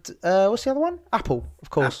and what's the other one? Apple,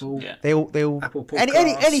 of course. Apple. Yeah. They all Apple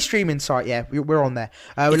any streaming site. Yeah, we're on there.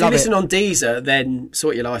 If you listen on Deezer, then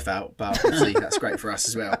sort your life out. But obviously, that's great for us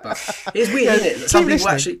as well. But it's weird, isn't it? Some people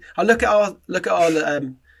actually. I look at our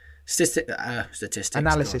statistics.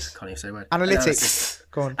 Analysis. God, can't even say a word. Analytics.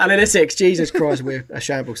 Go on. Analytics. Jesus Christ, we're a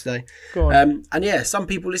shambles today. Go on. And some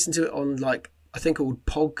people listen to it on I think called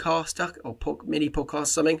Podcaster or mini podcast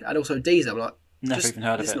something, and also Deezer. I'm like, never even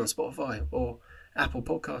heard of it. Listen on Spotify or Apple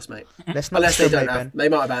Podcasts, mate. Let's not Unless they discriminate, don't have. Ben. They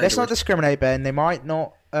might have Android. Let's not discriminate, Ben. They might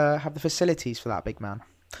not have the facilities for that, big man.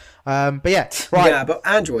 But yeah, right. Yeah, but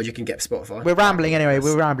Android you can get Spotify. We're rambling anyway.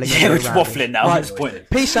 We're rambling. Yeah, we're waffling now. Right.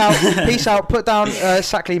 Peace out. Peace out. Put down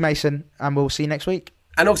Sackley Mason, and we'll see you next week.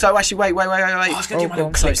 And also, actually, wait. I was going to do my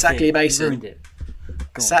little So click Sackley thing. Mason. Ruined it.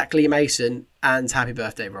 Sackley Mason and happy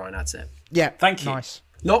birthday, Ryan. That's it. Yeah. Thank you. Nice.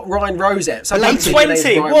 Not Ryan Rosette. Some Late people think your name's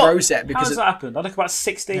 20? Ryan What? Rosette How because has that happened? I look about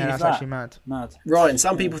 16 Yeah, of that's that. actually mad. Ryan.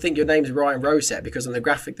 Some people think your name's Ryan Rosette because on the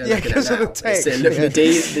graphic they're looking at because of now. the text, Look, yeah.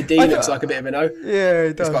 the D looks like a bit of an O. Yeah,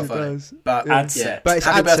 it does. It's quite It funny. does. But Adset. But it's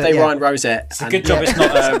happy Adset, birthday, yeah. Ryan Rosette. It's a good job it's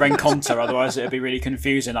not Rencontre, otherwise it would be really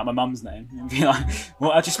confusing, like my mum's name. It'd be like,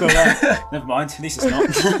 what? How'd you spell that? Never mind, at least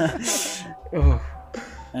it's not.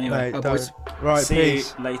 Anyway, Mate, boys. right, see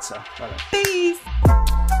peace. you later. Bye. Peace.